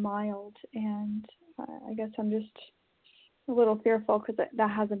reasonable and mild. And I guess I'm just a little fearful because that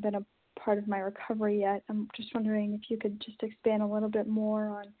hasn't been a part of my recovery yet. I'm just wondering if you could just expand a little bit more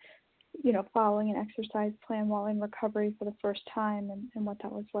on, following an exercise plan while in recovery for the first time and what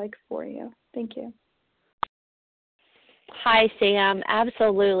that was like for you. Thank you. Hi, Sam.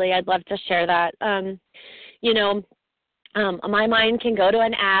 Absolutely. I'd love to share that. My mind can go to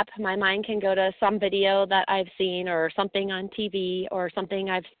an app. My mind can go to some video that I've seen or something on TV or something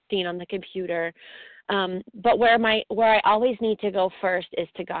I've seen on the computer. But where I always need to go first is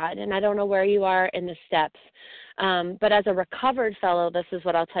to God. And I don't know where you are in the steps. But as a recovered fellow, this is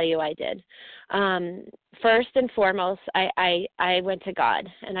what I'll tell you I did. First and foremost, I went to God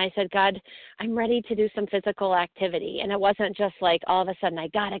and I said, God, I'm ready to do some physical activity. And it wasn't just like all of a sudden I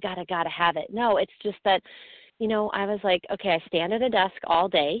gotta have it. No, it's just that, I was like, okay, I stand at a desk all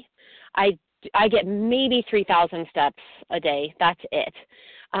day. I get maybe 3,000 steps a day. That's it.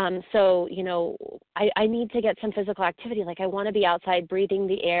 So, I need to get some physical activity. Like I want to be outside breathing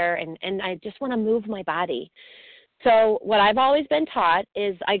the air and I just want to move my body. So what I've always been taught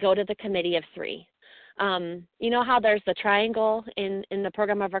is I go to the committee of three. You know how there's the triangle in the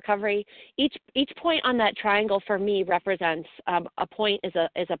program of recovery? Each point on that triangle for me represents a point is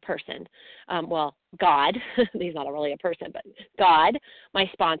a person. God, he's not really a person, but God, my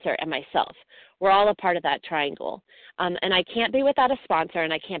sponsor, and myself. We're all a part of that triangle. And I can't be without a sponsor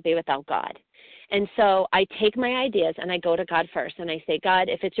and I can't be without God. And so I take my ideas and I go to God first and I say, God,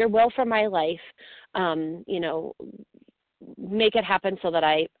 if it's your will for my life, make it happen so that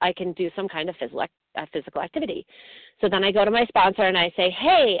I can do some kind of physical activity. So then I go to my sponsor and I say,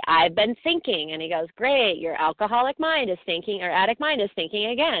 hey, I've been thinking. And he goes, great, your alcoholic mind is thinking, or addict mind is thinking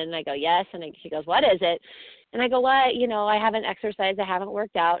again. And I go, yes. And he goes, what is it? And I go, what? I haven't exercised, I haven't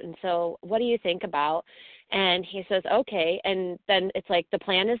worked out. And so what do you think about? And he says, okay. And then it's like, the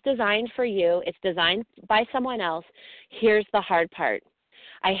plan is designed for you. It's designed by someone else. Here's the hard part.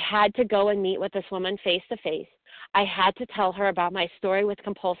 I had to go and meet with this woman face to face. I had to tell her about my story with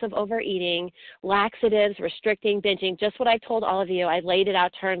compulsive overeating, laxatives, restricting, binging, just what I told all of you. I laid it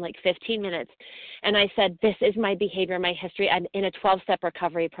out to her in like 15 minutes. And I said, this is my behavior, my history. I'm in a 12-step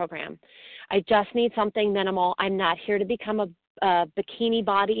recovery program. I just need something minimal. I'm not here to become a bikini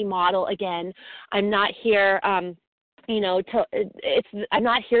body model again. I'm not here I'm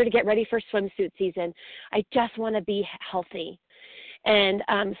not here to get ready for swimsuit season. I just want to be healthy. And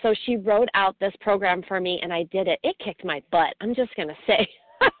so she wrote out this program for me, and I did it. It kicked my butt. I'm just going to say.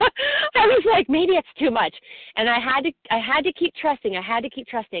 I was like, maybe it's too much. And I had to keep trusting.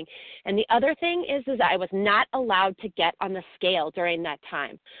 And the other thing is I was not allowed to get on the scale during that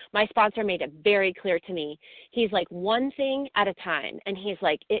time. My sponsor made it very clear to me. He's like, one thing at a time. And he's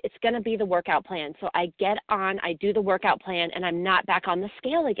like, it's going to be the workout plan. So I get on, I do the workout plan, and I'm not back on the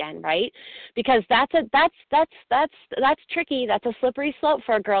scale again, right? Because that's tricky. That's a slippery slope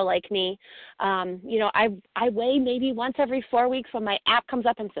for a girl like me. I weigh maybe once every 4 weeks when my app comes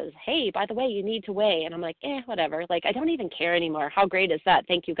up and says, hey, by the way, you need to weigh. And I'm like, whatever. Like, I don't even care anymore. How great is that?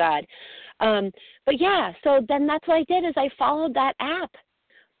 Thank you, God. But yeah, so then that's what I did is I followed that app.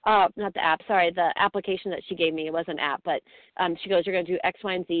 Not the app, sorry, the application that she gave me. It was an app, but she goes, you're going to do X,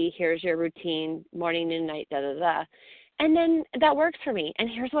 Y, and Z. Here's your routine, morning, noon, night, da-da-da. And then that works for me. And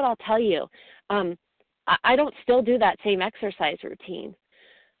here's what I'll tell you. I don't still do that same exercise routine.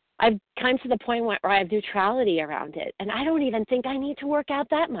 I've come to the point where I have neutrality around it, and I don't even think I need to work out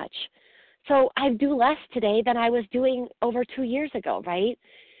that much. So I do less today than I was doing over 2 years ago, right?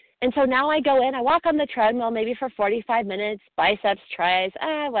 And so now I go in, I walk on the treadmill maybe for 45 minutes, biceps, tries,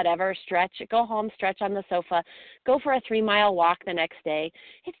 whatever, stretch, go home, stretch on the sofa, go for a 3-mile walk the next day.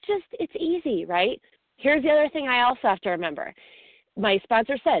 It's easy, right? Here's the other thing I also have to remember. My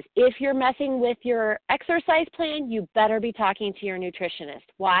sponsor says, if you're messing with your exercise plan, you better be talking to your nutritionist.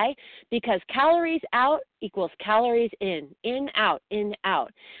 Why? Because calories out equals calories in, out, in, out.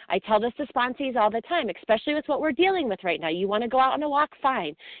 I tell this to sponsees all the time, especially with what we're dealing with right now. You want to go out on a walk,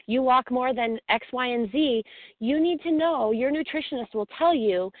 fine. You walk more than X, Y, and Z. You need to know, your nutritionist will tell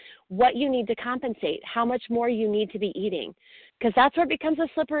you what you need to compensate, how much more you need to be eating. Because that's where it becomes a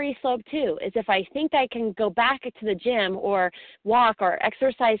slippery slope too, is if I think I can go back to the gym or walk or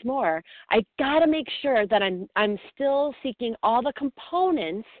exercise more, I got to make sure that I'm still seeking all the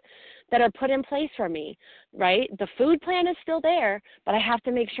components that are put in place for me, right? The food plan is still there, but I have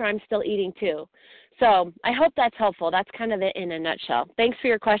to make sure I'm still eating too. So I hope that's helpful. That's kind of it in a nutshell. Thanks for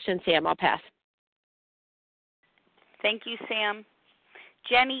your question, Sam. I'll pass. Thank you, Sam.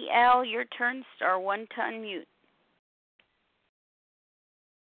 Jenny L., your turn. Star 1 to unmute.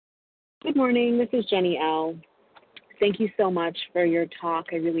 Good morning. This is Jenny L. Thank you so much for your talk.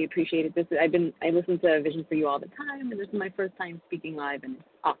 I really appreciate it. I listen to Vision for You all the time, and this is my first time speaking live, and it's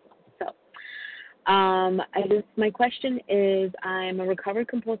awesome. So, my question is, I'm a recovered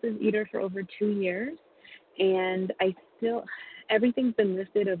compulsive eater for over 2 years, and everything's been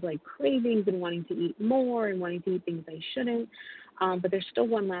listed of like cravings and wanting to eat more and wanting to eat things I shouldn't. But there's still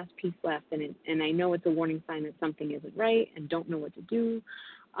one last piece left, and I know it's a warning sign that something isn't right and don't know what to do.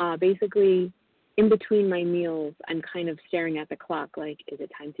 Basically, in between my meals, I'm kind of staring at the clock like, is it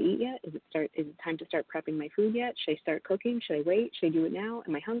time to eat yet? Is it time to start prepping my food yet? Should I start cooking? Should I wait? Should I do it now?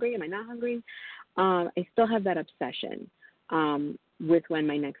 Am I hungry? Am I not hungry? I still have that obsession with when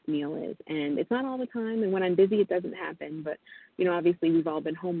my next meal is. And it's not all the time. And when I'm busy, it doesn't happen. But, obviously we've all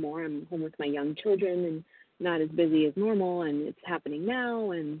been home more. I'm home with my young children and not as busy as normal. And it's happening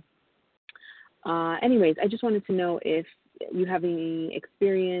now. And anyways, I just wanted to know if you have any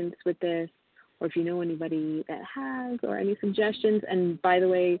experience with this, or if you know anybody that has, or any suggestions. And by the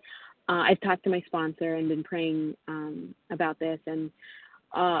way, I've talked to my sponsor and been praying about this, and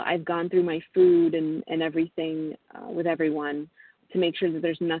I've gone through my food and everything with everyone to make sure that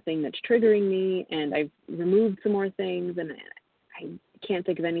there's nothing that's triggering me, and I've removed some more things, and I can't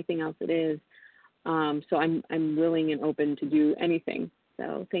think of anything else it is. So I'm willing and open to do anything.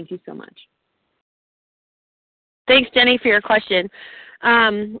 So thank you so much. Thanks, Jenny, for your question.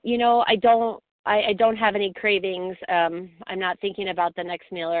 I don't have any cravings. I'm not thinking about the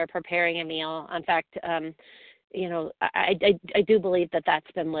next meal or preparing a meal. In fact, I do believe that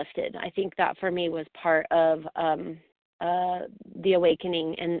that's been lifted. I think that for me was part of the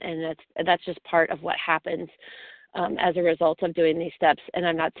awakening, and that's just part of what happens as a result of doing these steps. And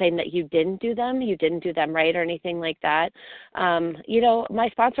I'm not saying that you didn't do them right or anything like that. My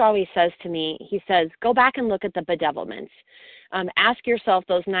sponsor always says to me, he says, go back and look at the bedevilments. Ask yourself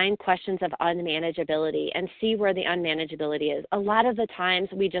those 9 questions of unmanageability and see where the unmanageability is. A lot of the times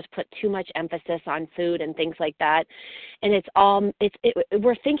we just put too much emphasis on food and things like that, and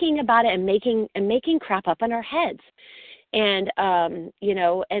we're thinking about it and making crap up in our heads. And and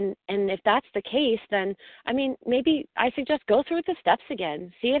if that's the case, then maybe I suggest go through the steps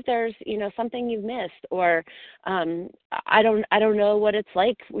again, see if there's something you've missed, or I don't know what it's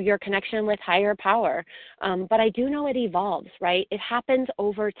like, your connection with higher power, but I do know it evolves, right? It happens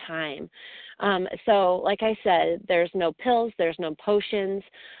over time. So like I said, there's no pills, there's no potions,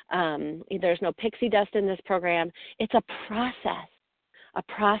 there's no pixie dust in this program. It's a process.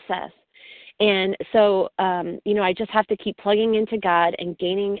 And so, I just have to keep plugging into God and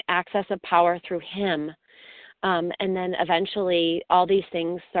gaining access of power through Him. And then eventually all these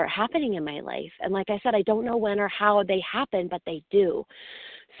things start happening in my life. And like I said, I don't know when or how they happen, but they do.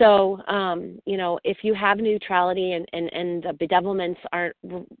 So, if you have neutrality and the bedevilments aren't,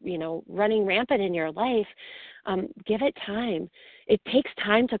 running rampant in your life, give it time. It takes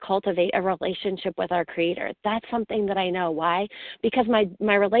time to cultivate a relationship with our Creator. That's something that I know. Why? Because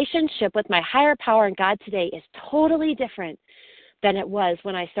my relationship with my higher power and God today is totally different than it was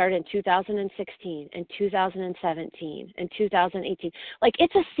when I started in 2016 and 2017 and 2018. Like,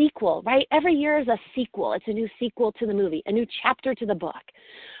 it's a sequel, right? Every year is a sequel. It's a new sequel to the movie, a new chapter to the book.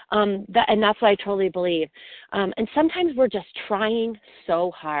 And that's what I totally believe. And sometimes we're just trying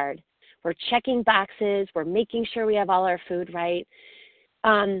so hard. We're checking boxes. We're making sure we have all our food right.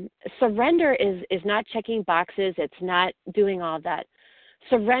 Surrender is not checking boxes. It's not doing all that.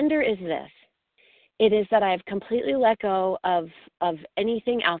 Surrender is this. It is that I have completely let go of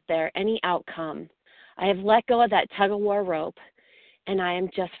anything out there, any outcome. I have let go of that tug-of-war rope, and I am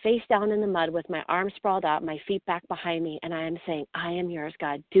just face down in the mud with my arms sprawled out, my feet back behind me, and I am saying, I am yours,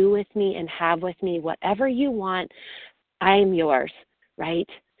 God. Do with me and have with me whatever you want. I am yours, right?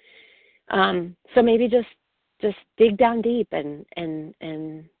 So maybe just dig down deep and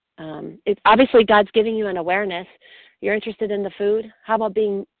obviously God's giving you an awareness. You're interested in the food. How about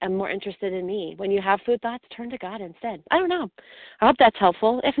being more interested in me? When you have food thoughts, turn to God instead. I don't know. I hope that's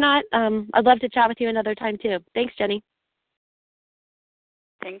helpful. If not, I'd love to chat with you another time too. Thanks, Jenny.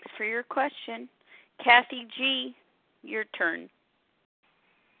 Thanks for your question. Kathy G., your turn.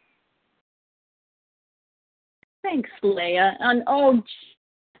 Thanks, Leah.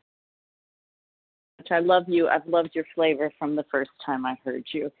 I love you. I've loved your flavor from the first time I heard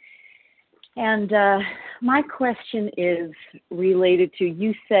you. And my question is related to,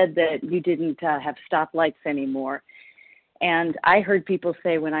 you said that you didn't have stoplights anymore. And I heard people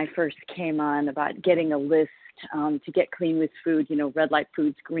say when I first came on about getting a list to get clean with food, red light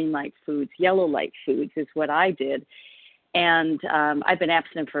foods, green light foods, yellow light foods is what I did. And I've been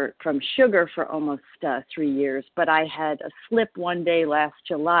abstinent from sugar for almost 3 years, but I had a slip one day last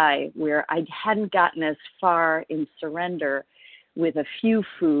July where I hadn't gotten as far in surrender with a few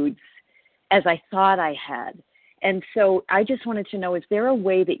foods as I thought I had. And so I just wanted to know, is there a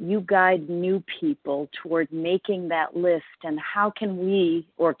way that you guide new people toward making that list, and how can we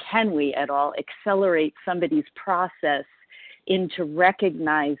at all accelerate somebody's process into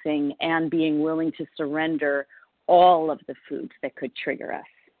recognizing and being willing to surrender all of the foods that could trigger us?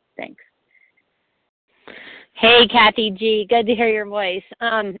 Thanks. Hey, Kathy G. Good to hear your voice.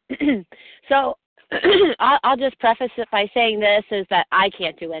 So I'll just preface it by saying this is that I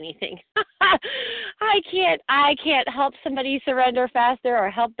can't do anything. I can't help somebody surrender faster or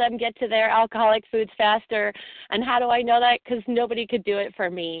help them get to their alcoholic foods faster. And how do I know that? Because nobody could do it for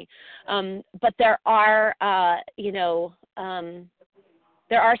me. But there are,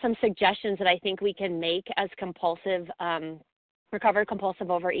 there are some suggestions that I think we can make as recovered compulsive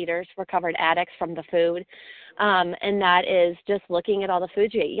overeaters, recovered addicts from the food. And that is just looking at all the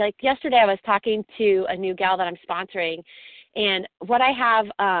foods you eat. Like yesterday I was talking to a new gal that I'm sponsoring, and what I have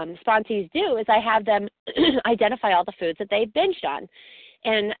sponsees do is I have them identify all the foods that they binged on.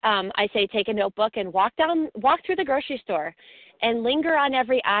 And I say take a notebook and walk through the grocery store and linger on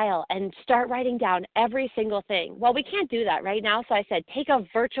every aisle and start writing down every single thing. Well, we can't do that right now, so I said take a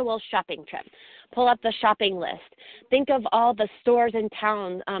virtual shopping trip. Pull up the shopping list. Think of all the stores in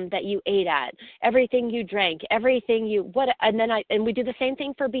town that you ate at, everything you drank, and we do the same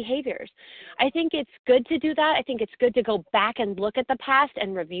thing for behaviors. I think it's good to do that. I think it's good to go back and look at the past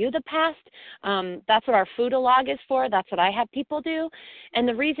and review the past. That's what our food log is for. That's what I have people do. And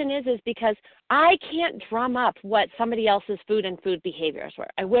the reason is because I can't drum up what somebody else's food and food behaviors were.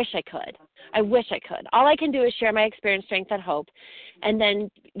 I wish I could. All I can do is share my experience, strength, and hope, and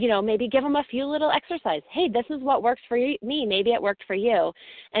then, maybe give them a few little exercise. Hey, this is what works for me. Maybe it worked for you,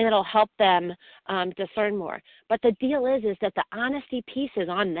 and it'll help them discern more. But the deal is that the honesty piece is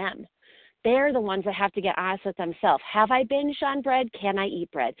on them. They're the ones that have to get honest with themselves. Have I binged on bread? Can I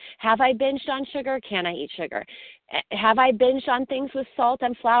eat bread? Have I binged on sugar? Can I eat sugar? Have I binged on things with salt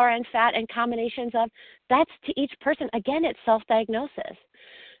and flour and fat and combinations of? That's to each person. Again, it's self-diagnosis.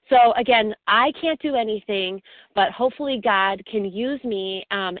 So again, I can't do anything, but hopefully God can use me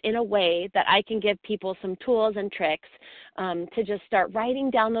in a way that I can give people some tools and tricks to just start writing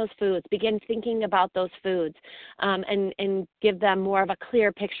down those foods, begin thinking about those foods, and give them more of a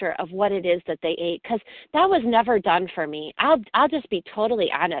clear picture of what it is that they ate. Because that was never done for me. I'll just be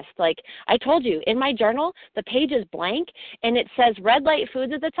totally honest. Like I told you, in my journal, the page is blank, and it says red light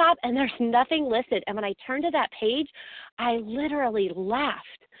foods at the top, and there's nothing listed. And when I turned to that page, I literally laughed.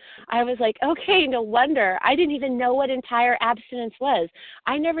 I was like, okay, no wonder. I didn't even know what entire abstinence was.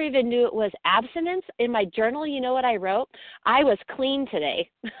 I never even knew it was abstinence. In my journal, you know what I wrote? I was clean today.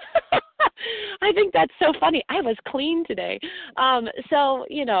 I think that's so funny. I was clean today. So,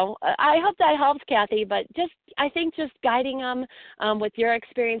 I hope that helps, Kathy, but I think just guiding them with your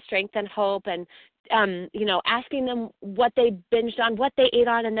experience, strength, and hope, and asking them what they binged on, what they ate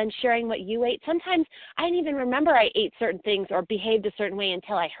on, and then sharing what you ate. Sometimes I didn't even remember I ate certain things or behaved a certain way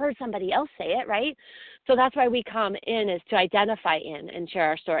until I heard somebody else say it, right? So that's why we come in, is to identify in and share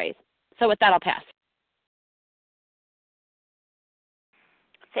our stories. So with that, I'll pass.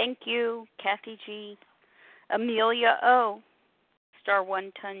 Thank you, Kathy G. Amelia O.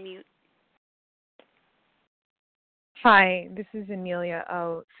 *1 to unmute. Hi, this is Amelia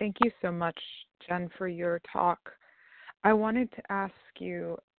O. Thank you so much, Jen, for your talk. I wanted to ask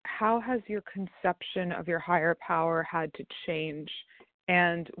you, how has your conception of your higher power had to change?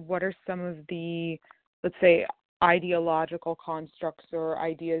 And what are some of the, let's say, ideological constructs or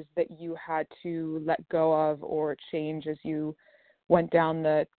ideas that you had to let go of or change as you went down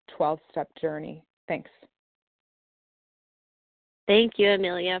the 12-step journey? Thanks. Thank you,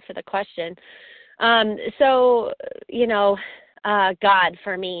 Amelia, for the question. God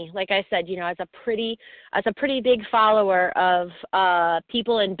for me, like I said, as a pretty big follower of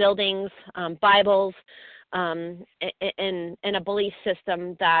people and buildings, Bibles, and a belief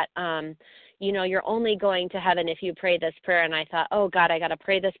system that you're only going to heaven if you pray this prayer. And I thought, oh God, I got to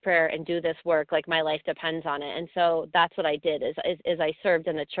pray this prayer and do this work, like my life depends on it. And so that's what I did. Is I served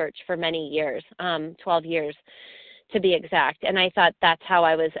in the church for many years, 12 years to be exact. And I thought that's how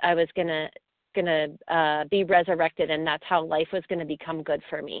I was gonna be resurrected, and that's how life was going to become good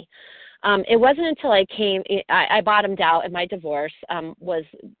for me. It wasn't until I bottomed out in my divorce, was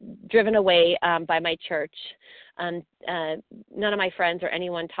driven away by my church. None of my friends or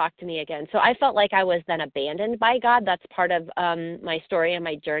anyone talked to me again. So I felt like I was then abandoned by God. That's part of my story and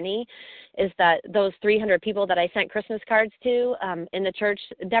my journey, is that those 300 people that I sent Christmas cards to in the church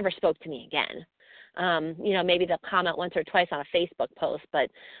never spoke to me again. Maybe they'll comment once or twice on a Facebook post, but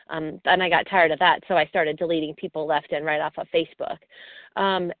then I got tired of that, so I started deleting people left and right off of Facebook.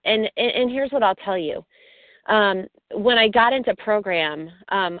 And here's what I'll tell you. When I got into program,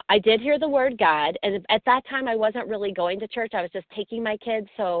 I did hear the word God, and at that time I wasn't really going to church. I was just taking my kids,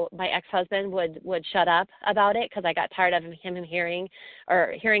 so my ex-husband would shut up about it because I got tired of hearing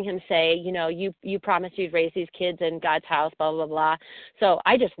him say, you promised you'd raise these kids in God's house, blah, blah, blah. So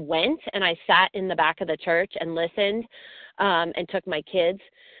I just went and I sat in the back of the church and listened and took my kids.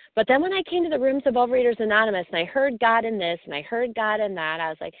 But then when I came to the rooms of Overeaters Anonymous and I heard God in this and I heard God in that, I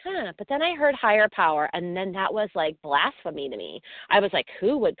was like, But then I heard higher power, and then that was like blasphemy to me. I was like,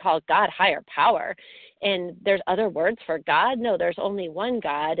 who would call God higher power? And there's other words for God? No, there's only one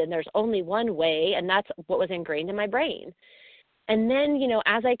God, and there's only one way, and that's what was ingrained in my brain. And then,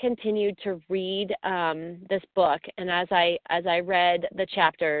 as I continued to read this book, and as I read the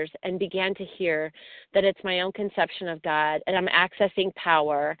chapters and began to hear that it's my own conception of God and I'm accessing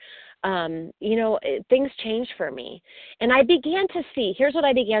power, things changed for me. And I began to see, here's what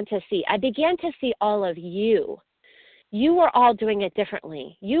I began to see. I began to see all of you. You are all doing it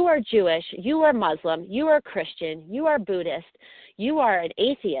differently. You are Jewish, you are Muslim, you are Christian, you are Buddhist, you are an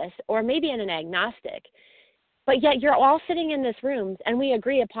atheist, or maybe an agnostic. But yet you're all sitting in this room, and we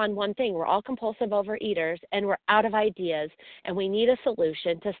agree upon one thing. We're all compulsive overeaters, and we're out of ideas, and we need a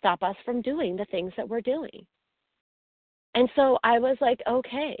solution to stop us from doing the things that we're doing. And so I was like,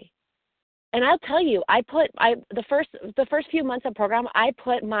 okay. And I'll tell you, the first few months of program, I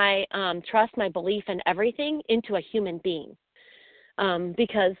put my trust, my belief, and everything into a human being,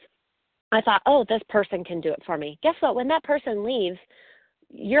 because I thought, this person can do it for me. Guess what? When that person leaves,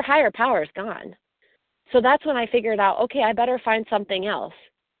 your higher power is gone. So that's when I figured out, okay, I better find something else.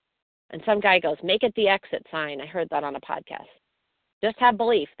 And some guy goes, make it the exit sign. I heard that on a podcast. Just have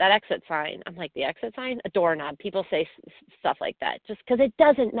belief, that exit sign. I'm like, the exit sign? A doorknob. People say stuff like that just because it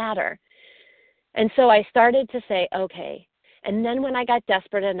doesn't matter. And so I started to say, okay. And then when I got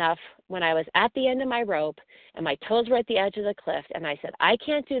desperate enough, when I was at the end of my rope and my toes were at the edge of the cliff, and I said, I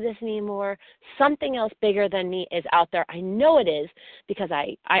can't do this anymore. Something else bigger than me is out there. I know it is, because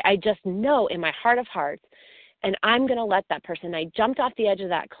I just know in my heart of hearts, and I'm going to let that person. I jumped off the edge of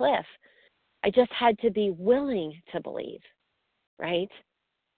that cliff. I just had to be willing to believe, right?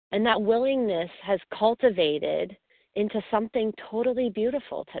 And that willingness has cultivated into something totally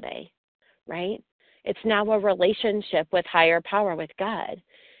beautiful today, right? It's now a relationship with higher power, with God.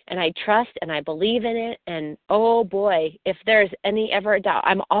 And I trust and I believe in it. And oh boy, if there's any ever doubt,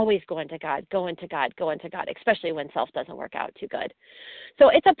 I'm always going to God, especially when self doesn't work out too good. So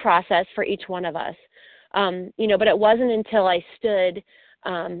it's a process for each one of us. But it wasn't until I stood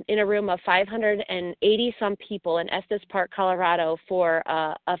in a room of 580 some people in Estes Park, Colorado, for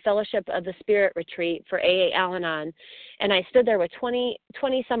a Fellowship of the Spirit retreat for AA Al-Anon. And I stood there with 20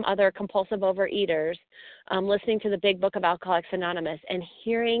 some other compulsive overeaters, listening to the Big Book of Alcoholics Anonymous, and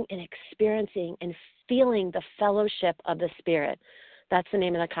hearing and experiencing and feeling the Fellowship of the Spirit. That's the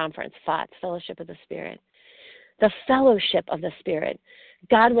name of the conference, FOTS, Fellowship of the Spirit. The Fellowship of the Spirit.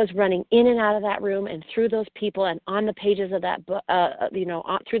 God was running in and out of that room and through those people and on the pages of that book,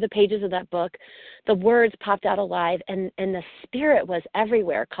 through the pages of that book, the words popped out alive, and the Spirit was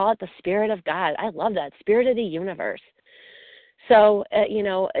everywhere. Call it the Spirit of God. I love that. Spirit of the universe. So,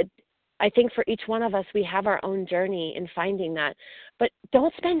 I think for each one of us, we have our own journey in finding that. But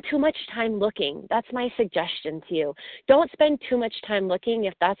don't spend too much time looking. That's my suggestion to you. Don't spend too much time looking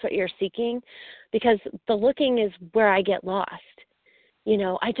if that's what you're seeking, because the looking is where I get lost.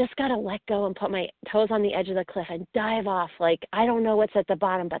 I just got to let go and put my toes on the edge of the cliff and dive off. Like, I don't know what's at the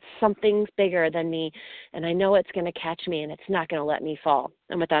bottom, but something's bigger than me, and I know it's going to catch me, and it's not going to let me fall.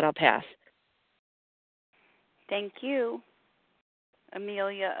 And with that, I'll pass. Thank you,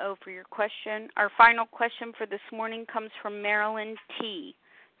 Amelia O., for your question. Our final question for this morning comes from Marilyn T.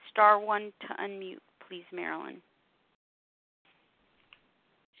 *1 to unmute, please, Marilyn.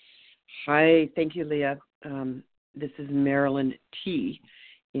 Hi, thank you, Leah. This is Marilyn T.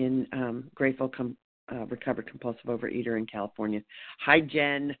 in Grateful Recovered Compulsive Overeater in California. Hi,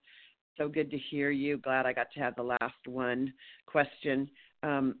 Jen. So good to hear you. Glad I got to have the last one question.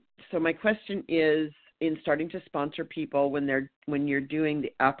 So my question is, in starting to sponsor people when you're doing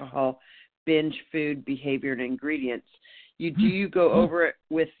the alcohol binge food behavior and ingredients, you go over it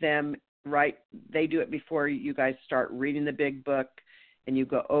with them, right? They do it before you guys start reading the big book, and you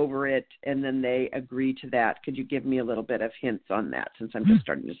go over it, and then they agree to that. Could you give me a little bit of hints on that, since I'm just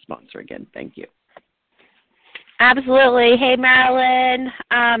starting to sponsor again? Thank you. Absolutely. Hey, Marilyn.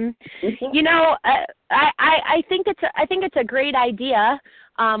 I think it's a great idea.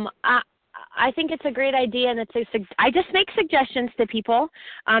 I think it's a great idea, and I just make suggestions to people.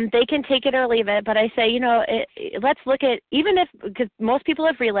 They can take it or leave it, but I say, let's look at, because most people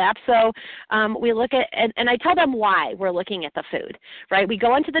have relapsed, so we look at, and I tell them why we're looking at the food, right? We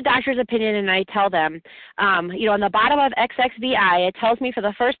go into the doctor's opinion, and I tell them, on the bottom of XXVI, it tells me for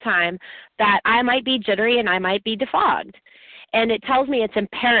the first time that I might be jittery and I might be defogged. And it tells me it's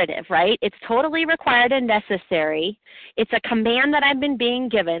imperative, right? It's totally required and necessary. It's a command that I've been being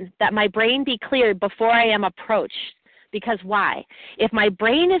given that my brain be cleared before I am approached Because why? If my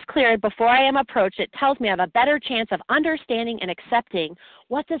brain is cleared before I am approached, it tells me I have a better chance of understanding and accepting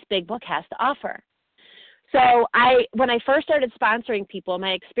what this big book has to offer. So when I first started sponsoring people,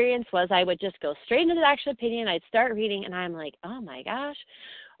 my experience was I would just go straight into the actual opinion. I'd start reading, and I'm like, oh, my gosh.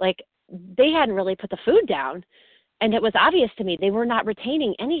 Like, they hadn't really put the food down. And it was obvious to me they were not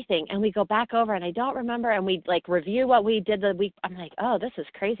retaining anything. And we go back over, and I don't remember, and we like review what we did the week. I'm like, oh, this is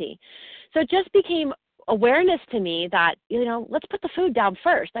crazy. So it just became awareness to me that, let's put the food down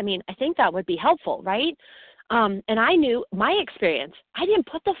first. I mean, I think that would be helpful, right? And I knew my experience. I didn't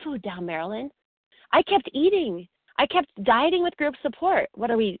put the food down, Marilyn. I kept eating. I kept dieting with group support.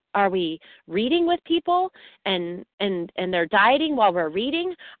 What are we reading with people and they're dieting while we're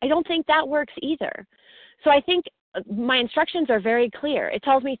reading? I don't think that works either. So I think my instructions are very clear. It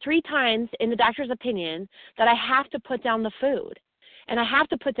tells me 3 times in the doctor's opinion that I have to put down the food and I have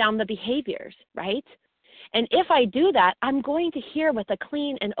to put down the behaviors, right? And if I do that, I'm going to hear with a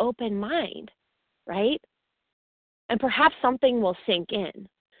clean and open mind, right? And perhaps something will sink in.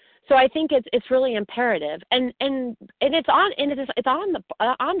 So I think it's really imperative, and it's on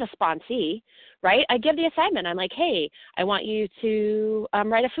the sponsee, right? I give the assignment. I'm like, hey, I want you to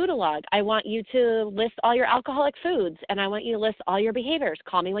write a foodalog. I want you to list all your alcoholic foods, and I want you to list all your behaviors.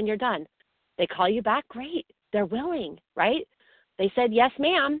 Call me when you're done. They call you back, great. They're willing, right? They said yes,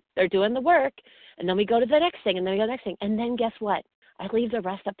 ma'am. They're doing the work, and then we go to the next thing, and then we go to the next thing, and then guess what? I leave the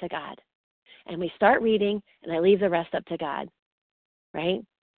rest up to God, and we start reading, and I leave the rest up to God, right?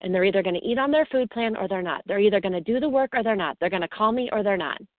 And they're either going to eat on their food plan or they're not. They're either going to do the work or they're not. They're going to call me or they're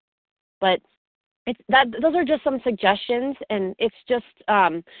not. But those are just some suggestions, and it's just,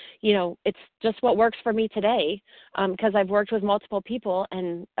 it's just what works for me today because I've worked with multiple people,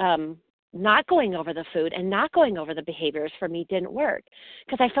 and not going over the food and not going over the behaviors for me didn't work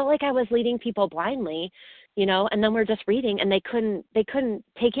because I felt like I was leading people blindly, and then we're just reading, and they couldn't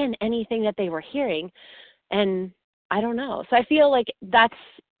take in anything that they were hearing, and I don't know. So I feel like that's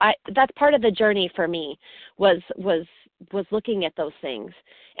part of the journey for me was looking at those things.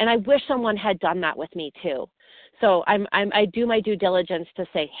 And I wish someone had done that with me too. So I do my due diligence to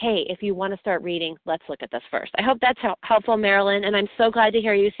say, hey, if you want to start reading, let's look at this first. I hope that's helpful, Marilyn. And I'm so glad to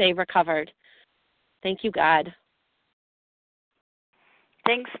hear you say recovered. Thank you, God.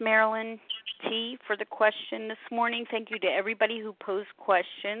 Thanks, Marilyn T., for the question this morning. Thank you to everybody who posed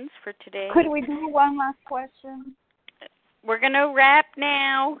questions for today. Could we do one last question? We're going to wrap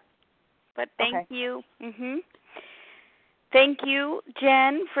now, but thank you. Thank you,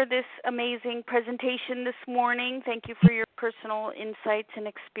 Jenn, for this amazing presentation this morning. Thank you for your personal insights and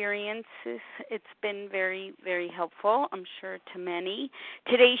experiences. It's been very, very helpful, I'm sure, to many.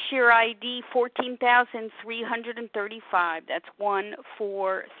 Today's share ID, 14,335. That's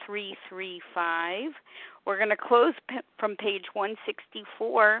 14335. We're going to close from page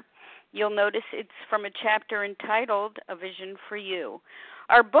 164. You'll notice it's from a chapter entitled A Vision for You.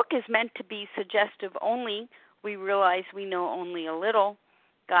 Our book is meant to be suggestive only. We realize we know only a little.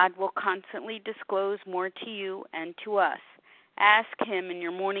 God will constantly disclose more to you and to us. Ask Him in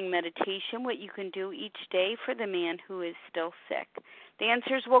your morning meditation what you can do each day for the man who is still sick. The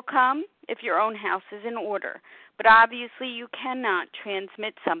answers will come if your own house is in order. But obviously you cannot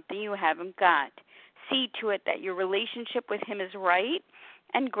transmit something you haven't got. See to it that your relationship with Him is right,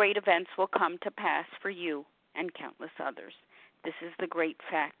 and great events will come to pass for you and countless others. This is the great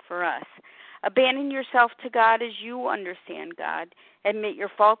fact for us. Abandon yourself to God as you understand God. Admit your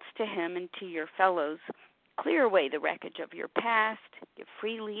faults to Him and to your fellows. Clear away the wreckage of your past. Give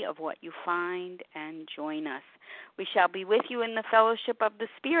freely of what you find, and join us. We shall be with you in the fellowship of the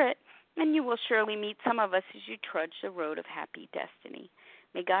Spirit, and you will surely meet some of us as you trudge the road of happy destiny.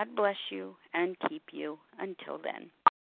 May God bless you and keep you until then.